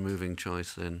not removing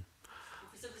choice, then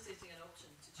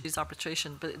choose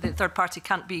arbitration, but the third party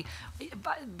can't be.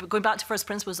 Going back to first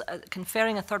principles,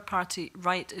 conferring a third party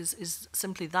right is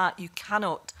simply that. You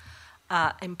cannot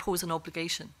impose an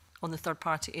obligation on the third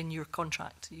party in your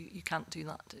contract. You can't do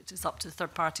that. It is up to the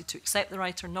third party to accept the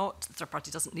right or not. The third party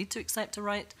doesn't need to accept a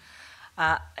right.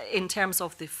 In terms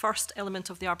of the first element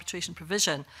of the arbitration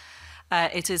provision,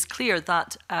 it is clear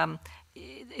that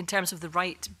in terms of the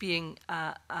right being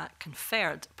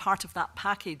conferred, part of that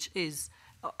package is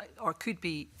or could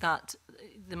be that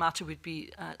the matter would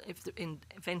be, in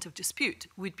event of dispute,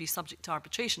 would be subject to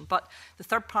arbitration. But the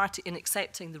third party, in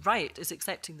accepting the right, is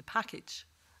accepting the package,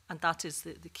 and that is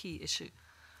the key issue.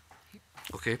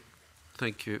 Okay,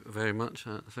 thank you very much.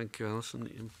 Thank you,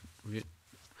 Alison.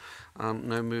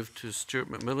 Now move to Stuart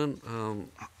McMillan.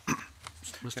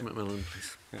 Mr. McMillan,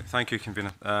 please. Thank you,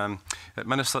 Convener.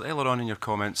 Minister, earlier on in your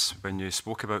comments, when you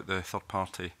spoke about the third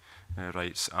party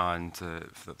rights and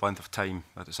the length of time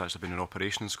that it's actually been in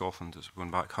operation in Scotland, it's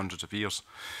going back hundreds of years.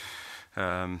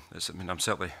 I'm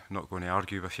certainly not going to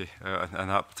argue with you in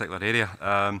that particular area.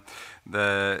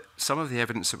 Some of the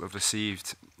evidence that we've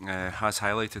received has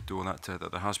highlighted, though,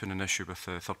 that there has been an issue with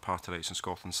third-party rights in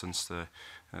Scotland since the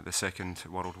Second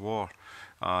World War.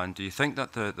 And do you think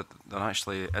that there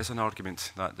actually is an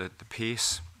argument that the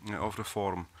pace of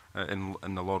reform in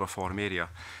the law reform area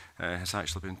has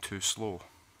actually been too slow?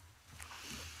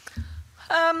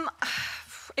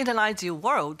 In an ideal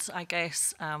world, I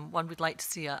guess one would like to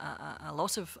see a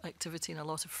lot of activity in a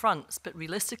lot of fronts, but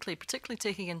realistically, particularly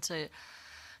taking into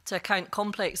account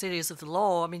complex areas of the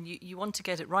law, I mean, you want to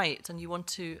get it right and you want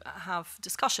to have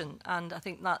discussion, and I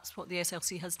think that's what the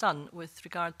SLC has done with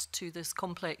regard to this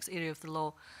complex area of the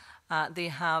law. They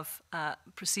have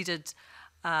proceeded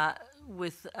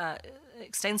with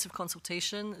extensive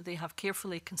consultation. They have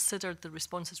carefully considered the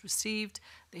responses received.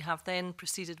 They have then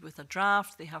proceeded with a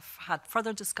draft. They have had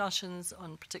further discussions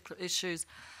on particular issues.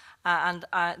 And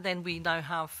then we now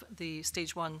have the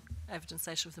stage 1 evidence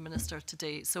session with the Minister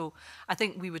today. So I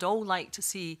think we would all like to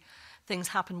see things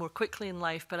happen more quickly in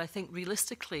life, but I think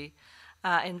realistically,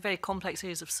 in very complex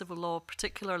areas of civil law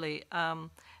particularly,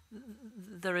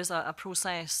 there is a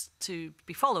process to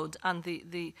be followed, and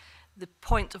the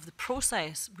point of the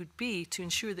process would be to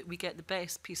ensure that we get the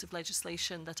best piece of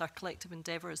legislation that our collective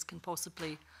endeavours can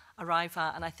possibly arrive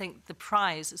at. And I think the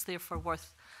prize is therefore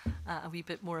worth a wee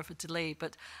bit more of a delay.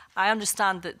 But I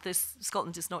understand that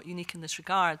Scotland is not unique in this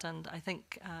regard, and I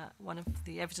think one of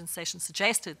the evidence sessions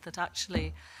suggested that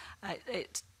actually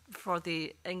for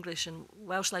the English and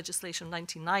Welsh legislation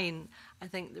 99, I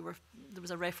think there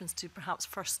was a reference to perhaps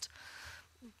first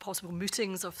possible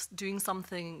mootings of doing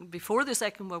something before the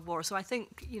Second World War. So I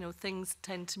think, you know, things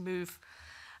tend to move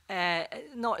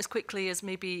not as quickly as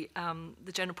maybe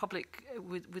the general public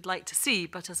would like to see,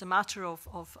 but as a matter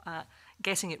of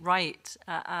getting it right,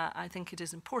 I think it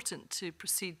is important to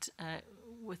proceed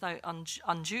without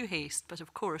undue haste. But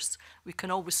of course, we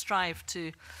can always strive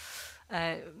to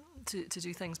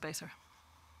do things better.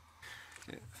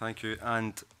 Okay, thank you.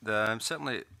 And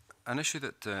certainly an issue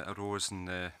that arose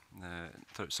in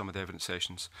throughout some of the evidence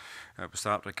sessions was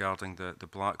that regarding the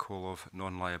black hole of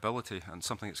non-liability, and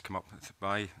something that's come up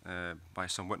by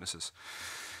some witnesses.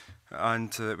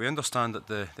 And we understand that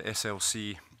the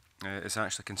SLC is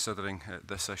actually considering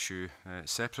this issue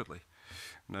separately.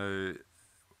 Now,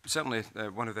 certainly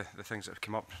one of the things that have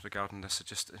come up regarding this is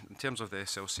just in terms of the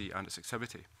SLC and its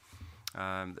activity.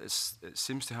 It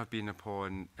seems to have been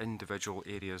upon individual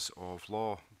areas of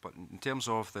law, but in terms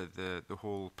of the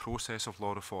whole process of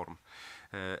law reform,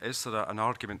 is there an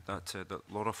argument that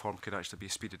law reform could actually be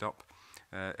speeded up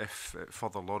if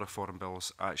further law reform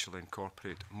bills actually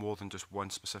incorporate more than just one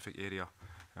specific area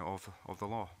of the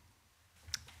law?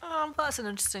 That's an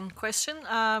interesting question.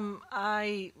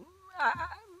 I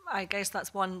guess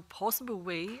that's one possible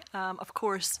way. Of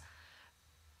course,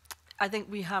 I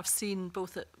think we have seen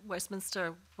both at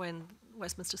Westminster, when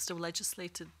Westminster still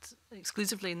legislated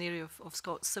exclusively in the area of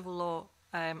Scots civil law,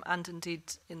 and indeed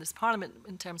in this Parliament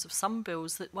in terms of some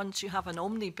bills, that once you have an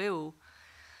omni bill,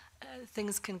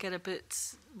 things can get a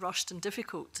bit rushed and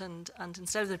difficult, and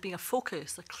instead of there being a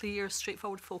focus, a clear,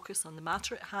 straightforward focus on the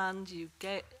matter at hand, you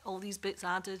get all these bits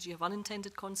added, you have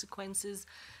unintended consequences,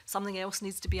 something else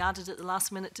needs to be added at the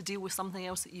last minute to deal with something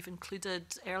else that you've included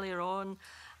earlier on.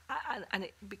 And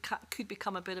it could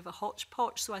become a bit of a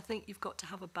hodgepodge. So I think you've got to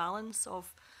have a balance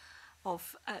of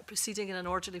proceeding in an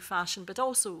orderly fashion, but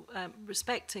also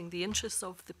respecting the interests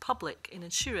of the public in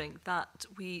ensuring that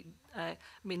we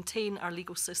maintain our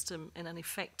legal system in an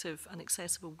effective and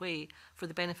accessible way for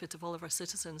the benefit of all of our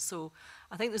citizens. So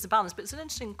I think there's a balance, but it's an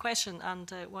interesting question, and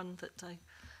one that I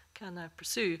can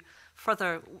pursue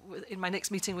further in my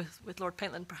next meeting with Lord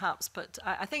Pentland perhaps. But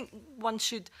I think one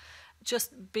should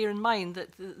just bear in mind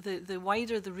that the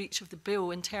wider the reach of the bill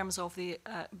in terms of the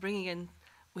bringing in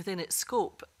within its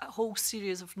scope a whole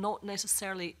series of not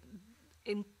necessarily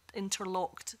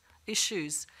interlocked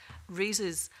issues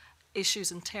raises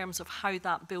issues in terms of how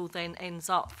that bill then ends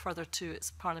up further to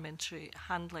its parliamentary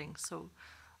handling. So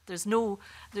there's no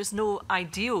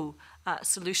ideal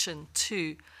solution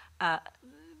to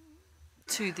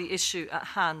the issue at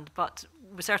hand, but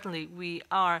certainly we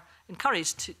are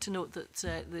encouraged to note that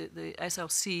the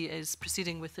SLC is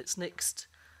proceeding with its next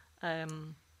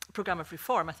programme of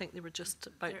reform. I think they were just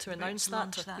about to announce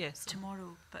that. Yes,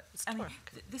 tomorrow. But I mean,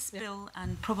 this bill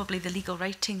and probably the legal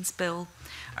writings bill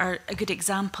are a good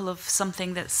example of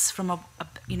something that's from a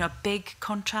big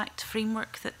contract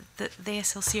framework that the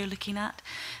SLC are looking at.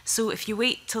 So if you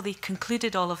wait till they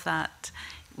concluded all of that,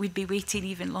 we'd be waiting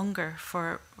even longer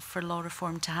for law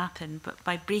reform to happen. But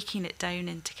by breaking it down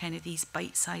into kind of these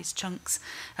bite-sized chunks,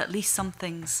 at least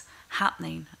something's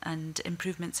happening and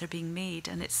improvements are being made.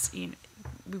 And it's,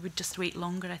 we would just wait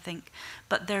longer, I think.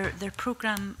 But their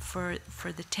programme for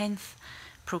the 10th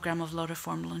programme of law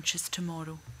reform launches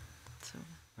tomorrow. So.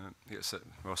 Yes,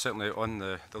 well, certainly on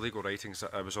the legal writings,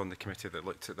 I was on the committee that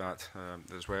looked at that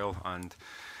as well. And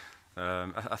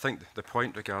I think the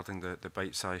point regarding the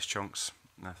bite-sized chunks,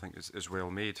 I think is well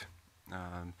made.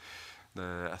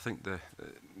 I think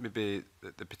maybe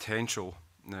the potential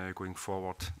going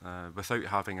forward, without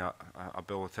having a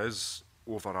bill that is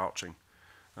overarching,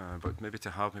 but maybe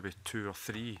to have maybe 2 or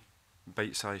 3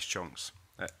 bite-sized chunks,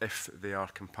 if they are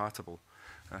compatible,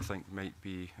 I think might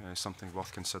be something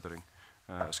worth considering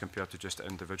as compared to just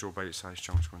individual bite-sized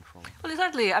chunks going forward. Well,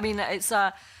 exactly. I mean, it's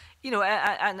you know,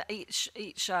 and each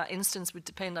instance would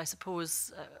depend, I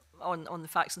suppose, on the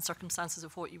facts and circumstances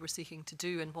of what you were seeking to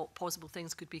do and what possible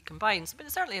things could be combined. But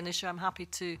it's certainly an issue I'm happy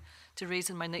to raise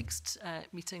in my next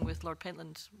meeting with Lord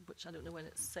Pentland, which I don't know when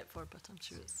it's set for, but I'm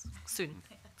sure it's soon.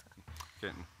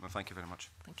 Okay, well, thank you very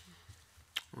much. Thank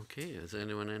you. Okay, is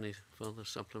anyone any further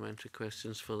supplementary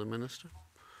questions for the Minister?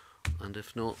 And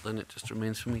if not, then it just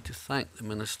remains for me to thank the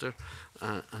Minister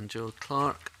and Joe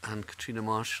Clark and Catriona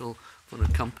Marshall for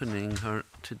accompanying her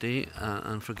today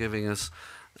and for giving us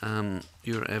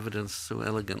your evidence so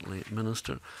elegantly,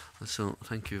 Minister. So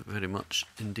thank you very much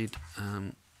indeed.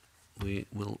 We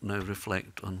will now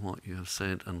reflect on what you have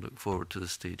said and look forward to the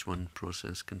stage 1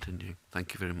 process continuing.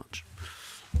 Thank you very much.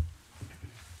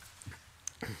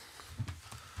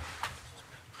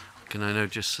 Can I now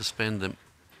just suspend the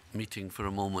meeting for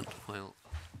a moment while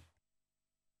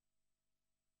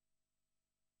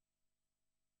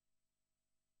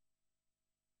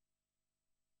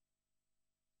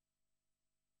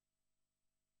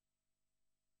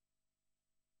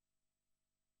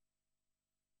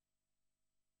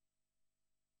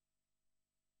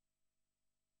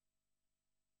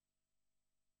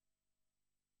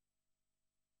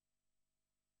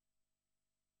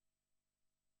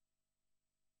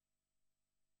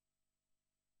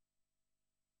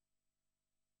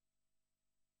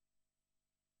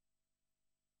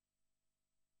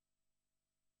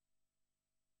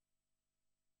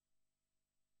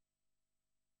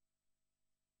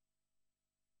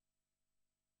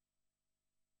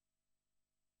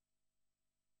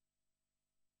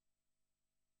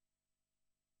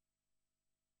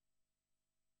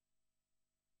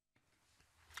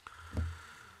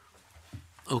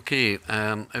okay,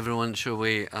 everyone, shall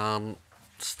we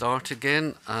start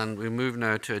again? And we move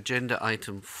now to agenda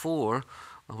item 4,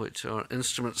 which are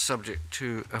instruments subject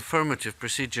to affirmative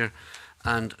procedure,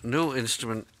 and no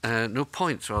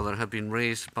points rather have been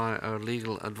raised by our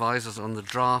legal advisors on the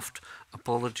draft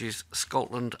Apologies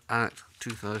Scotland Act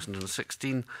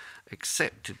 2016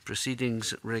 Accepted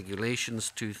Proceedings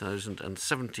Regulations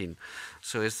 2017.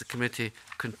 So is the committee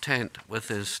content with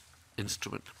this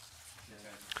instrument?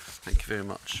 Thank you very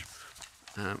much.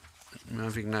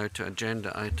 Moving now to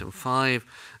agenda item 5,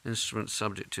 instruments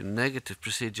subject to negative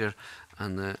procedure,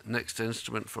 and the next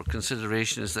instrument for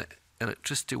consideration is the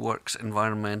Electricity Works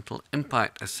Environmental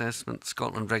Impact Assessment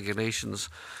Scotland Regulations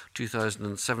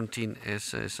 2017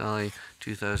 SSI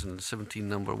 2017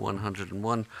 number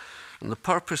 101. And the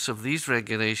purpose of these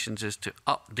regulations is to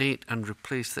update and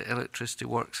replace the Electricity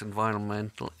Works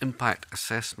Environmental Impact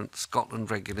Assessment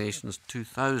Scotland Regulations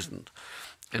 2000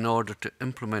 in order to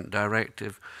implement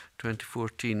Directive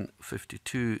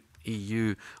 2014-52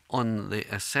 EU on the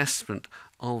assessment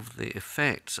of the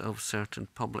effects of certain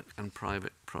public and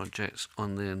private projects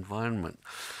on the environment.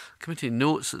 The committee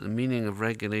notes that the meaning of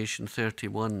Regulation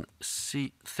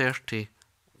 31C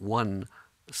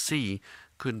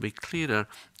could be clearer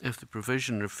if the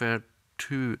provision referred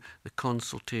to the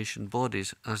consultation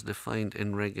bodies as defined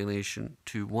in Regulation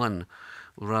 2.1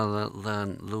 rather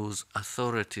than those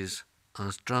authorities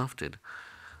as drafted.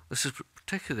 This is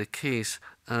particularly the case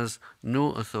as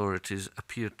no authorities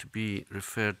appear to be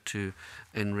referred to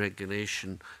in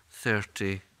Regulation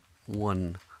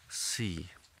 31C.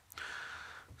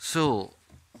 So,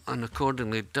 and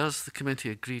accordingly, does the committee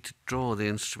agree to draw the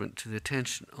instrument to the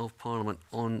attention of Parliament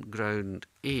on ground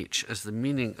H as the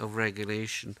meaning of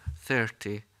Regulation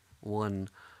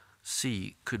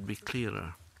 31C could be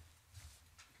clearer?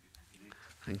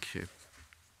 Thank you.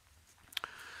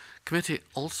 Committee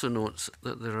also notes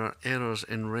that there are errors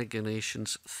in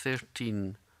Regulations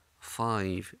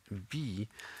 13.5b,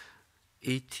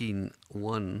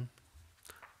 18.1,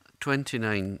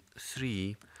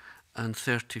 29.3 and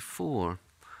 34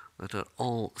 that are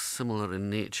all similar in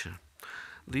nature.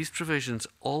 These provisions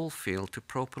all fail to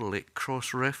properly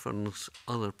cross-reference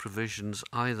other provisions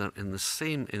either in the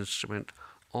same instrument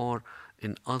or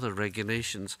in other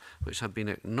regulations which have been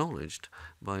acknowledged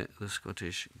by the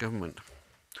Scottish Government.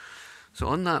 So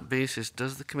on that basis,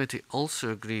 does the committee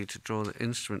also agree to draw the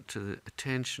instrument to the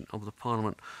attention of the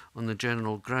Parliament on the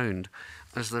general ground,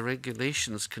 as the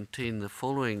regulations contain the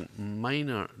following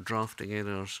minor drafting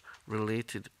errors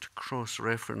related to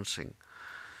cross-referencing?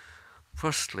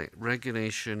 Firstly,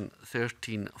 Regulation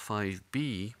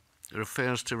 13.5b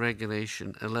refers to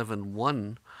Regulation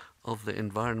 11.1 of the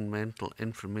Environmental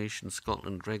Information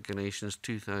Scotland Regulations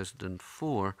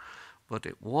 2004, but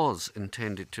it was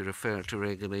intended to refer to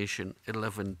Regulation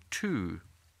 11.2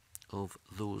 of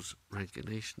those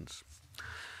regulations.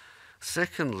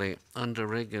 Secondly, under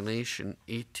Regulation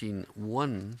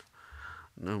 18.1,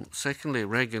 Now, secondly,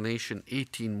 Regulation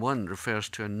 18.1 refers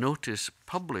to a notice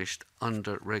published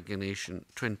under Regulation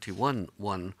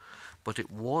 21.1, but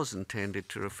it was intended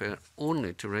to refer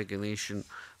only to Regulation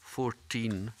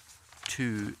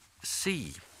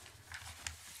 14.2c.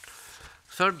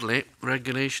 Thirdly,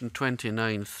 Regulation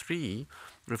 29.3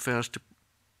 refers to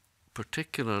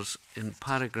particulars in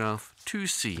paragraph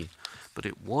 2c, but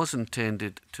it was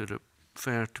intended to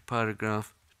refer to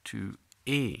paragraph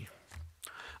 2a.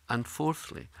 And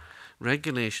fourthly,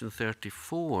 Regulation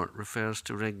 34 refers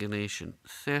to Regulation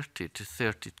 30 to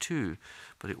 32,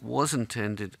 but it was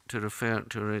intended to refer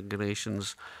to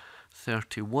Regulations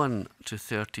 31 to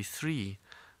 33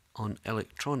 on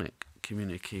electronic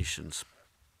communications.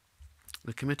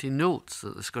 The committee notes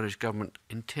that the Scottish Government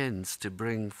intends to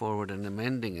bring forward an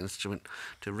amending instrument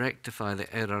to rectify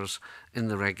the errors in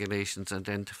the regulations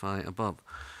identified above.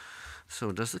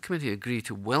 So does the committee agree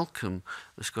to welcome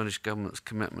the Scottish Government's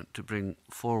commitment to bring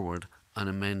forward an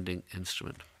amending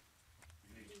instrument?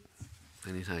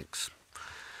 Many thanks.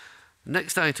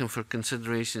 Next item for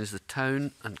consideration is the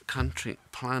Town and Country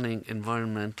Planning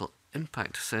Environmental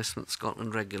Impact Assessment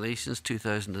Scotland Regulations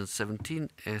 2017,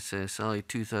 SSI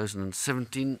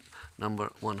 2017,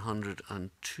 number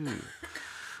 102.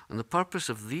 And the purpose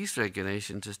of these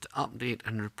regulations is to update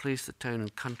and replace the Town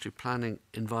and Country Planning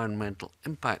Environmental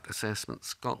Impact Assessment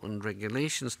Scotland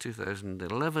Regulations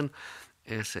 2011,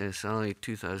 SSI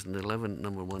 2011,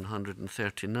 number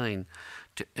 139,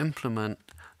 to implement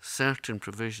certain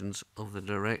provisions of the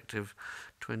Directive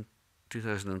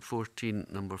 2014,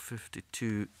 number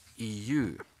 52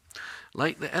 EU.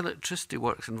 Like the Electricity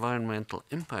Works Environmental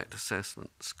Impact Assessment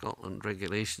Scotland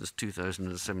Regulations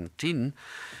 2017,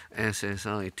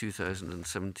 SSI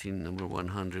 2017 number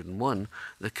 101,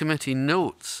 the committee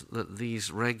notes that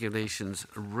these regulations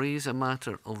raise a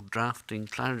matter of drafting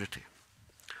clarity.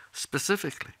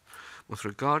 Specifically, with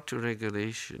regard to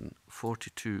Regulation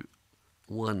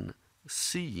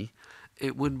 42.1c,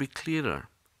 it would be clearer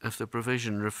if the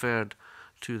provision referred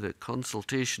to the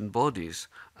consultation bodies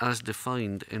as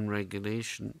defined in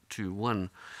Regulation 2.1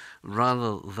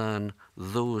 rather than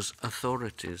those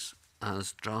authorities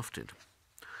as drafted.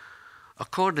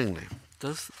 Accordingly,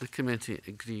 does the committee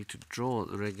agree to draw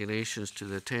the regulations to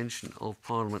the attention of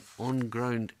Parliament on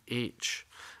ground H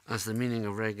as the meaning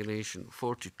of Regulation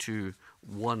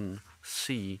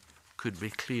 42.1c could be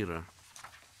clearer?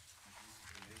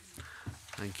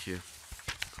 Thank you.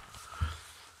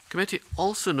 Committee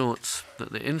also notes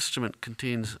that the instrument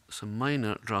contains some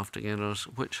minor drafting errors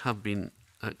which have been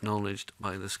acknowledged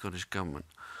by the Scottish Government.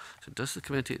 So does the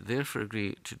committee therefore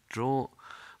agree to draw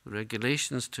the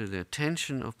regulations to the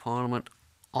attention of Parliament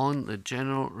on the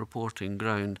general reporting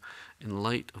ground in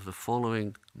light of the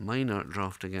following minor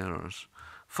drafting errors?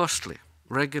 Firstly,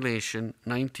 Regulation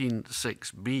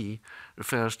 19.6b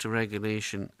refers to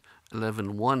Regulation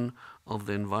 11.1 of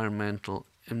the Environmental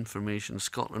Information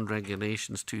Scotland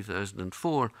Regulations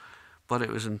 2004, but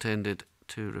it was intended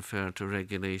to refer to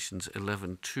Regulations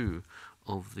 11.2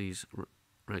 of these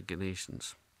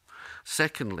regulations.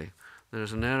 Secondly, there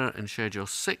is an error in Schedule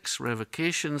 6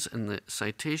 revocations in the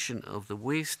citation of the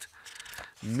waste,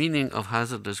 meaning of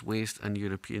hazardous waste and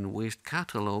European waste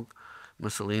catalogue,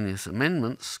 miscellaneous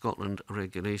amendments, Scotland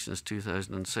Regulations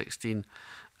 2016,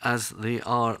 as they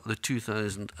are the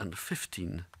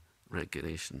 2015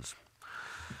 regulations.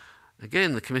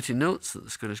 Again, the committee notes that the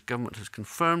Scottish Government has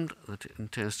confirmed that it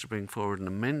intends to bring forward an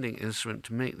amending instrument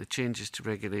to make the changes to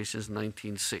Regulations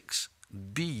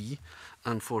 19.6b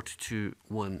and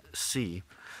 42.1c.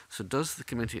 So does the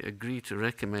committee agree to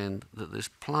recommend that this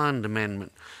planned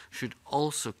amendment should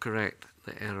also correct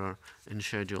the error in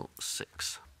Schedule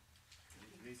 6?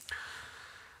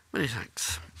 Many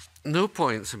thanks. No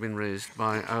points have been raised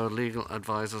by our legal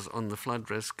advisors on the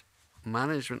flood risk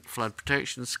management, flood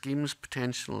protection schemes,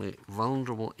 potentially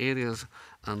vulnerable areas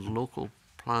and local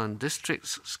plan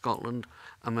districts, Scotland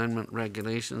Amendment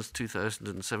Regulations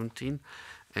 2017,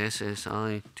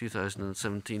 SSI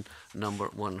 2017, number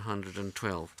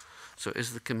 112. So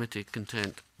is the committee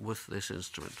content with this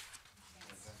instrument?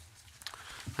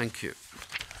 Thank you.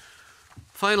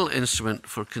 Final instrument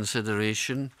for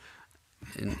consideration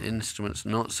in instruments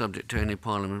not subject to any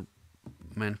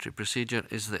parliamentary procedure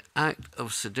is the Act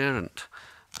of Sederant,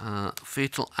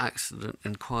 Fatal Accident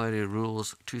Inquiry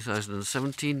Rules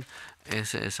 2017,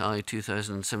 SSI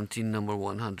 2017, number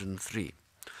 103.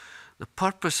 The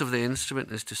purpose of the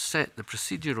instrument is to set the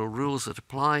procedural rules that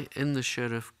apply in the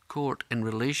Sheriff Court in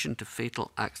relation to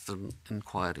fatal accident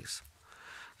inquiries.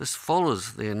 This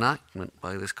follows the enactment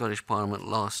by the Scottish Parliament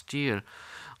last year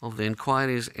of the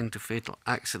Inquiries into Fatal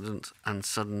Accidents and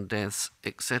Sudden Deaths,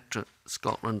 etc.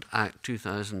 Scotland Act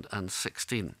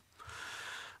 2016.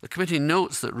 The committee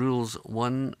notes that Rules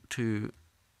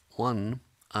 1.2.1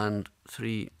 and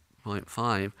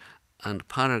 3.5 and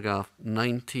paragraph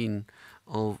 19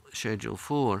 of Schedule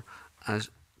 4,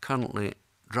 as currently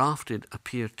drafted,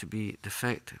 appear to be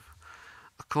defective.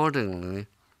 Accordingly,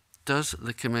 does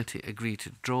the committee agree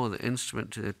to draw the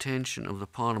instrument to the attention of the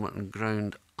Parliament on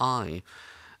ground I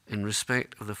in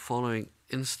respect of the following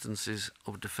instances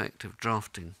of defective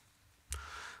drafting?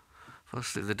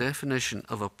 Firstly, the definition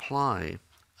of apply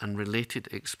and related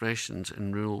expressions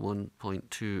in Rule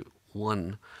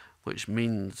 1.2.1, which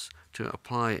means to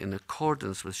apply in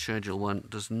accordance with Schedule 1,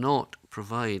 does not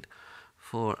provide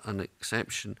for an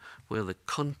exception where the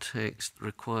context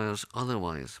requires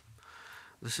otherwise.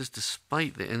 This is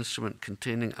despite the instrument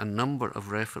containing a number of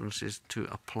references to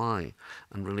apply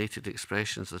and related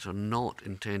expressions that are not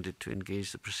intended to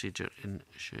engage the procedure in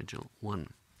Schedule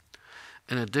 1.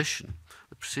 In addition,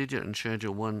 the procedure in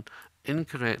Schedule 1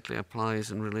 incorrectly applies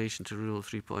in relation to Rule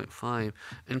 3.5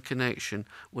 in connection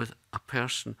with a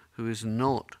person who is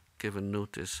not given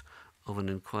notice of an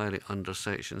inquiry under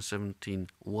Section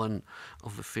 17.1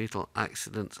 of the Fatal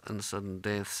Accidents and Sudden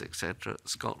Deaths, etc.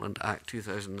 Scotland Act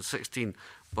 2016,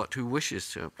 but who wishes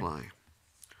to apply.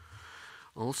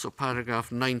 Also,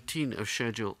 paragraph 19 of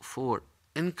Schedule 4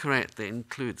 incorrectly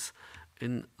includes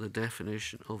in the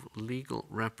definition of legal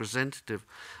representative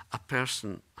a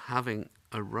person having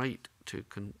a right to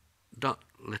conduct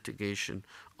litigation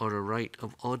or a right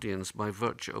of audience by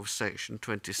virtue of Section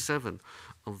 27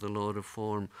 of the Law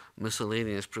Reform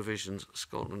Miscellaneous Provisions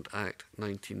Scotland Act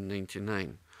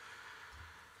 1999.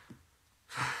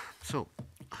 So,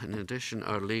 in addition,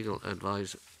 our legal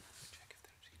advisor...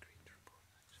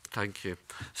 Thank you.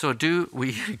 So, do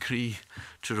we agree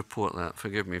to report that?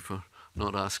 Forgive me for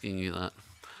not asking you that.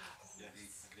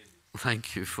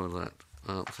 Thank you for that.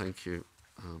 Thank you,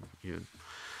 Ewing.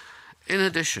 In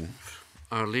addition,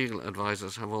 our legal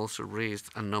advisors have also raised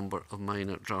a number of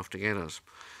minor drafting errors.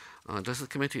 Does the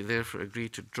committee therefore agree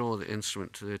to draw the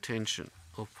instrument to the attention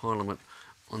of Parliament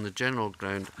on the general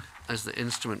ground as the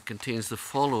instrument contains the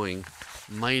following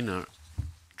minor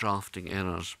drafting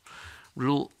errors?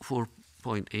 Rule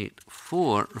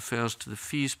 4.84 refers to the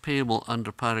fees payable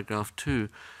under paragraph 2,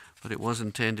 but it was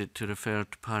intended to refer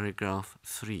to paragraph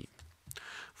 3.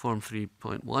 Form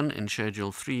 3.1 in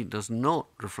Schedule 3 does not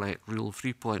reflect Rule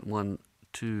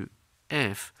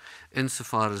 3.12F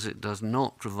insofar as it does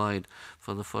not provide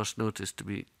for the first notice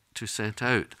to set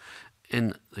out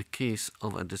in the case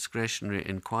of a discretionary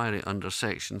inquiry under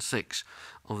Section 6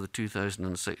 of the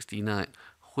 2016 Act,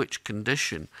 which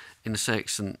condition in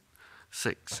Section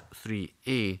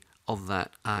 6.3a of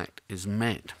that Act is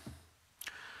met.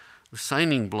 The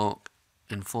signing block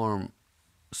in Form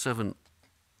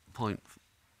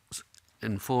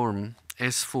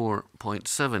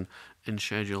S4.7 in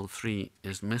Schedule 3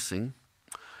 is missing.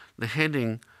 The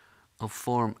heading of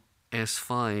Form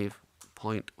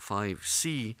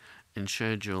S5.5c in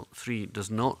Schedule 3 does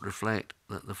not reflect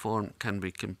that the form can be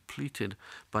completed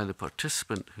by the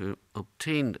participant who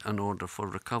obtained an order for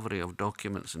recovery of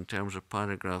documents in terms of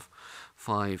paragraph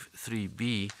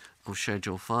 5.3b of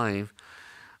Schedule 5,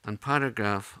 and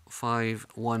paragraph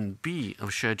 5.1b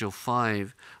of Schedule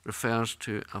 5 refers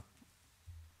to a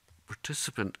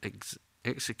participant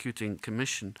executing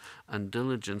commission and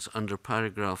diligence under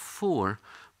paragraph 4,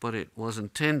 but it was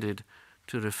intended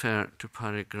to refer to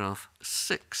paragraph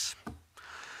 6.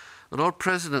 The Lord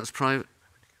President's private...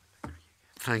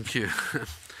 Thank you.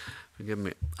 Forgive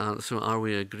me. So are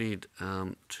we agreed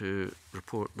to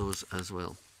report those as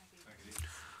well?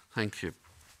 Thank you.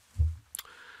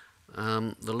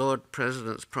 The Lord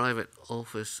President's private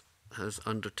office has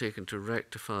undertaken to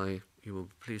rectify, you will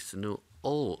be pleased to know,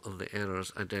 all of the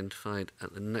errors identified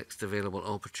at the next available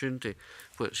opportunity,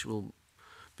 which will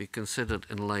be considered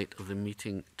in light of the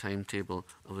meeting timetable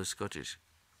of the Scottish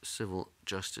Civil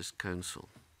Justice Council.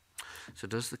 So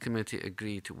does the committee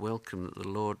agree to welcome that the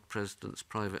Lord President's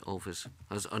private office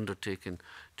has undertaken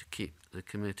to keep the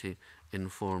committee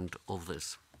informed of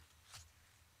this?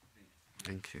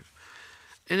 Thank you.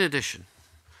 In addition,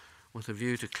 with a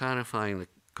view to clarifying the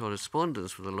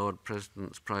correspondence with the Lord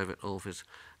President's private office,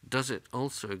 does it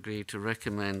also agree to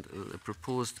recommend that the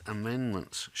proposed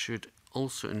amendments should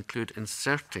also include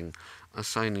inserting a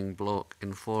signing block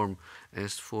in Form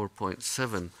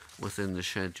S4.7 within the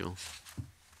schedule?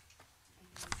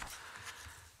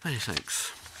 Many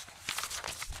thanks.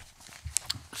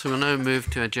 So we'll now move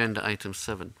to agenda item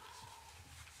 7,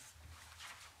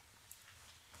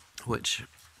 which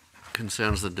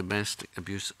concerns the Domestic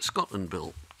Abuse Scotland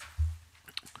Bill.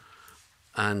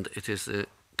 and it is the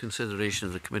consideration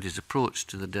of the committee's approach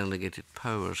to the delegated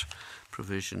powers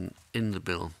provision in the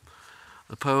bill.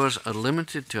 The powers are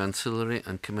limited to ancillary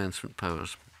and commencement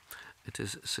powers. It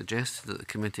is suggested that the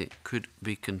committee could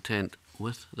be content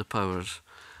with the powers.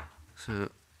 So,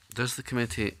 does the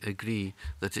committee agree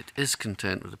that it is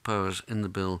content with the powers in the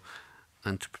bill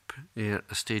and to prepare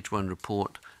a stage 1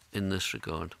 report in this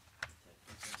regard?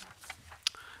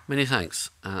 Many thanks.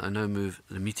 I now move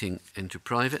the meeting into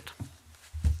private.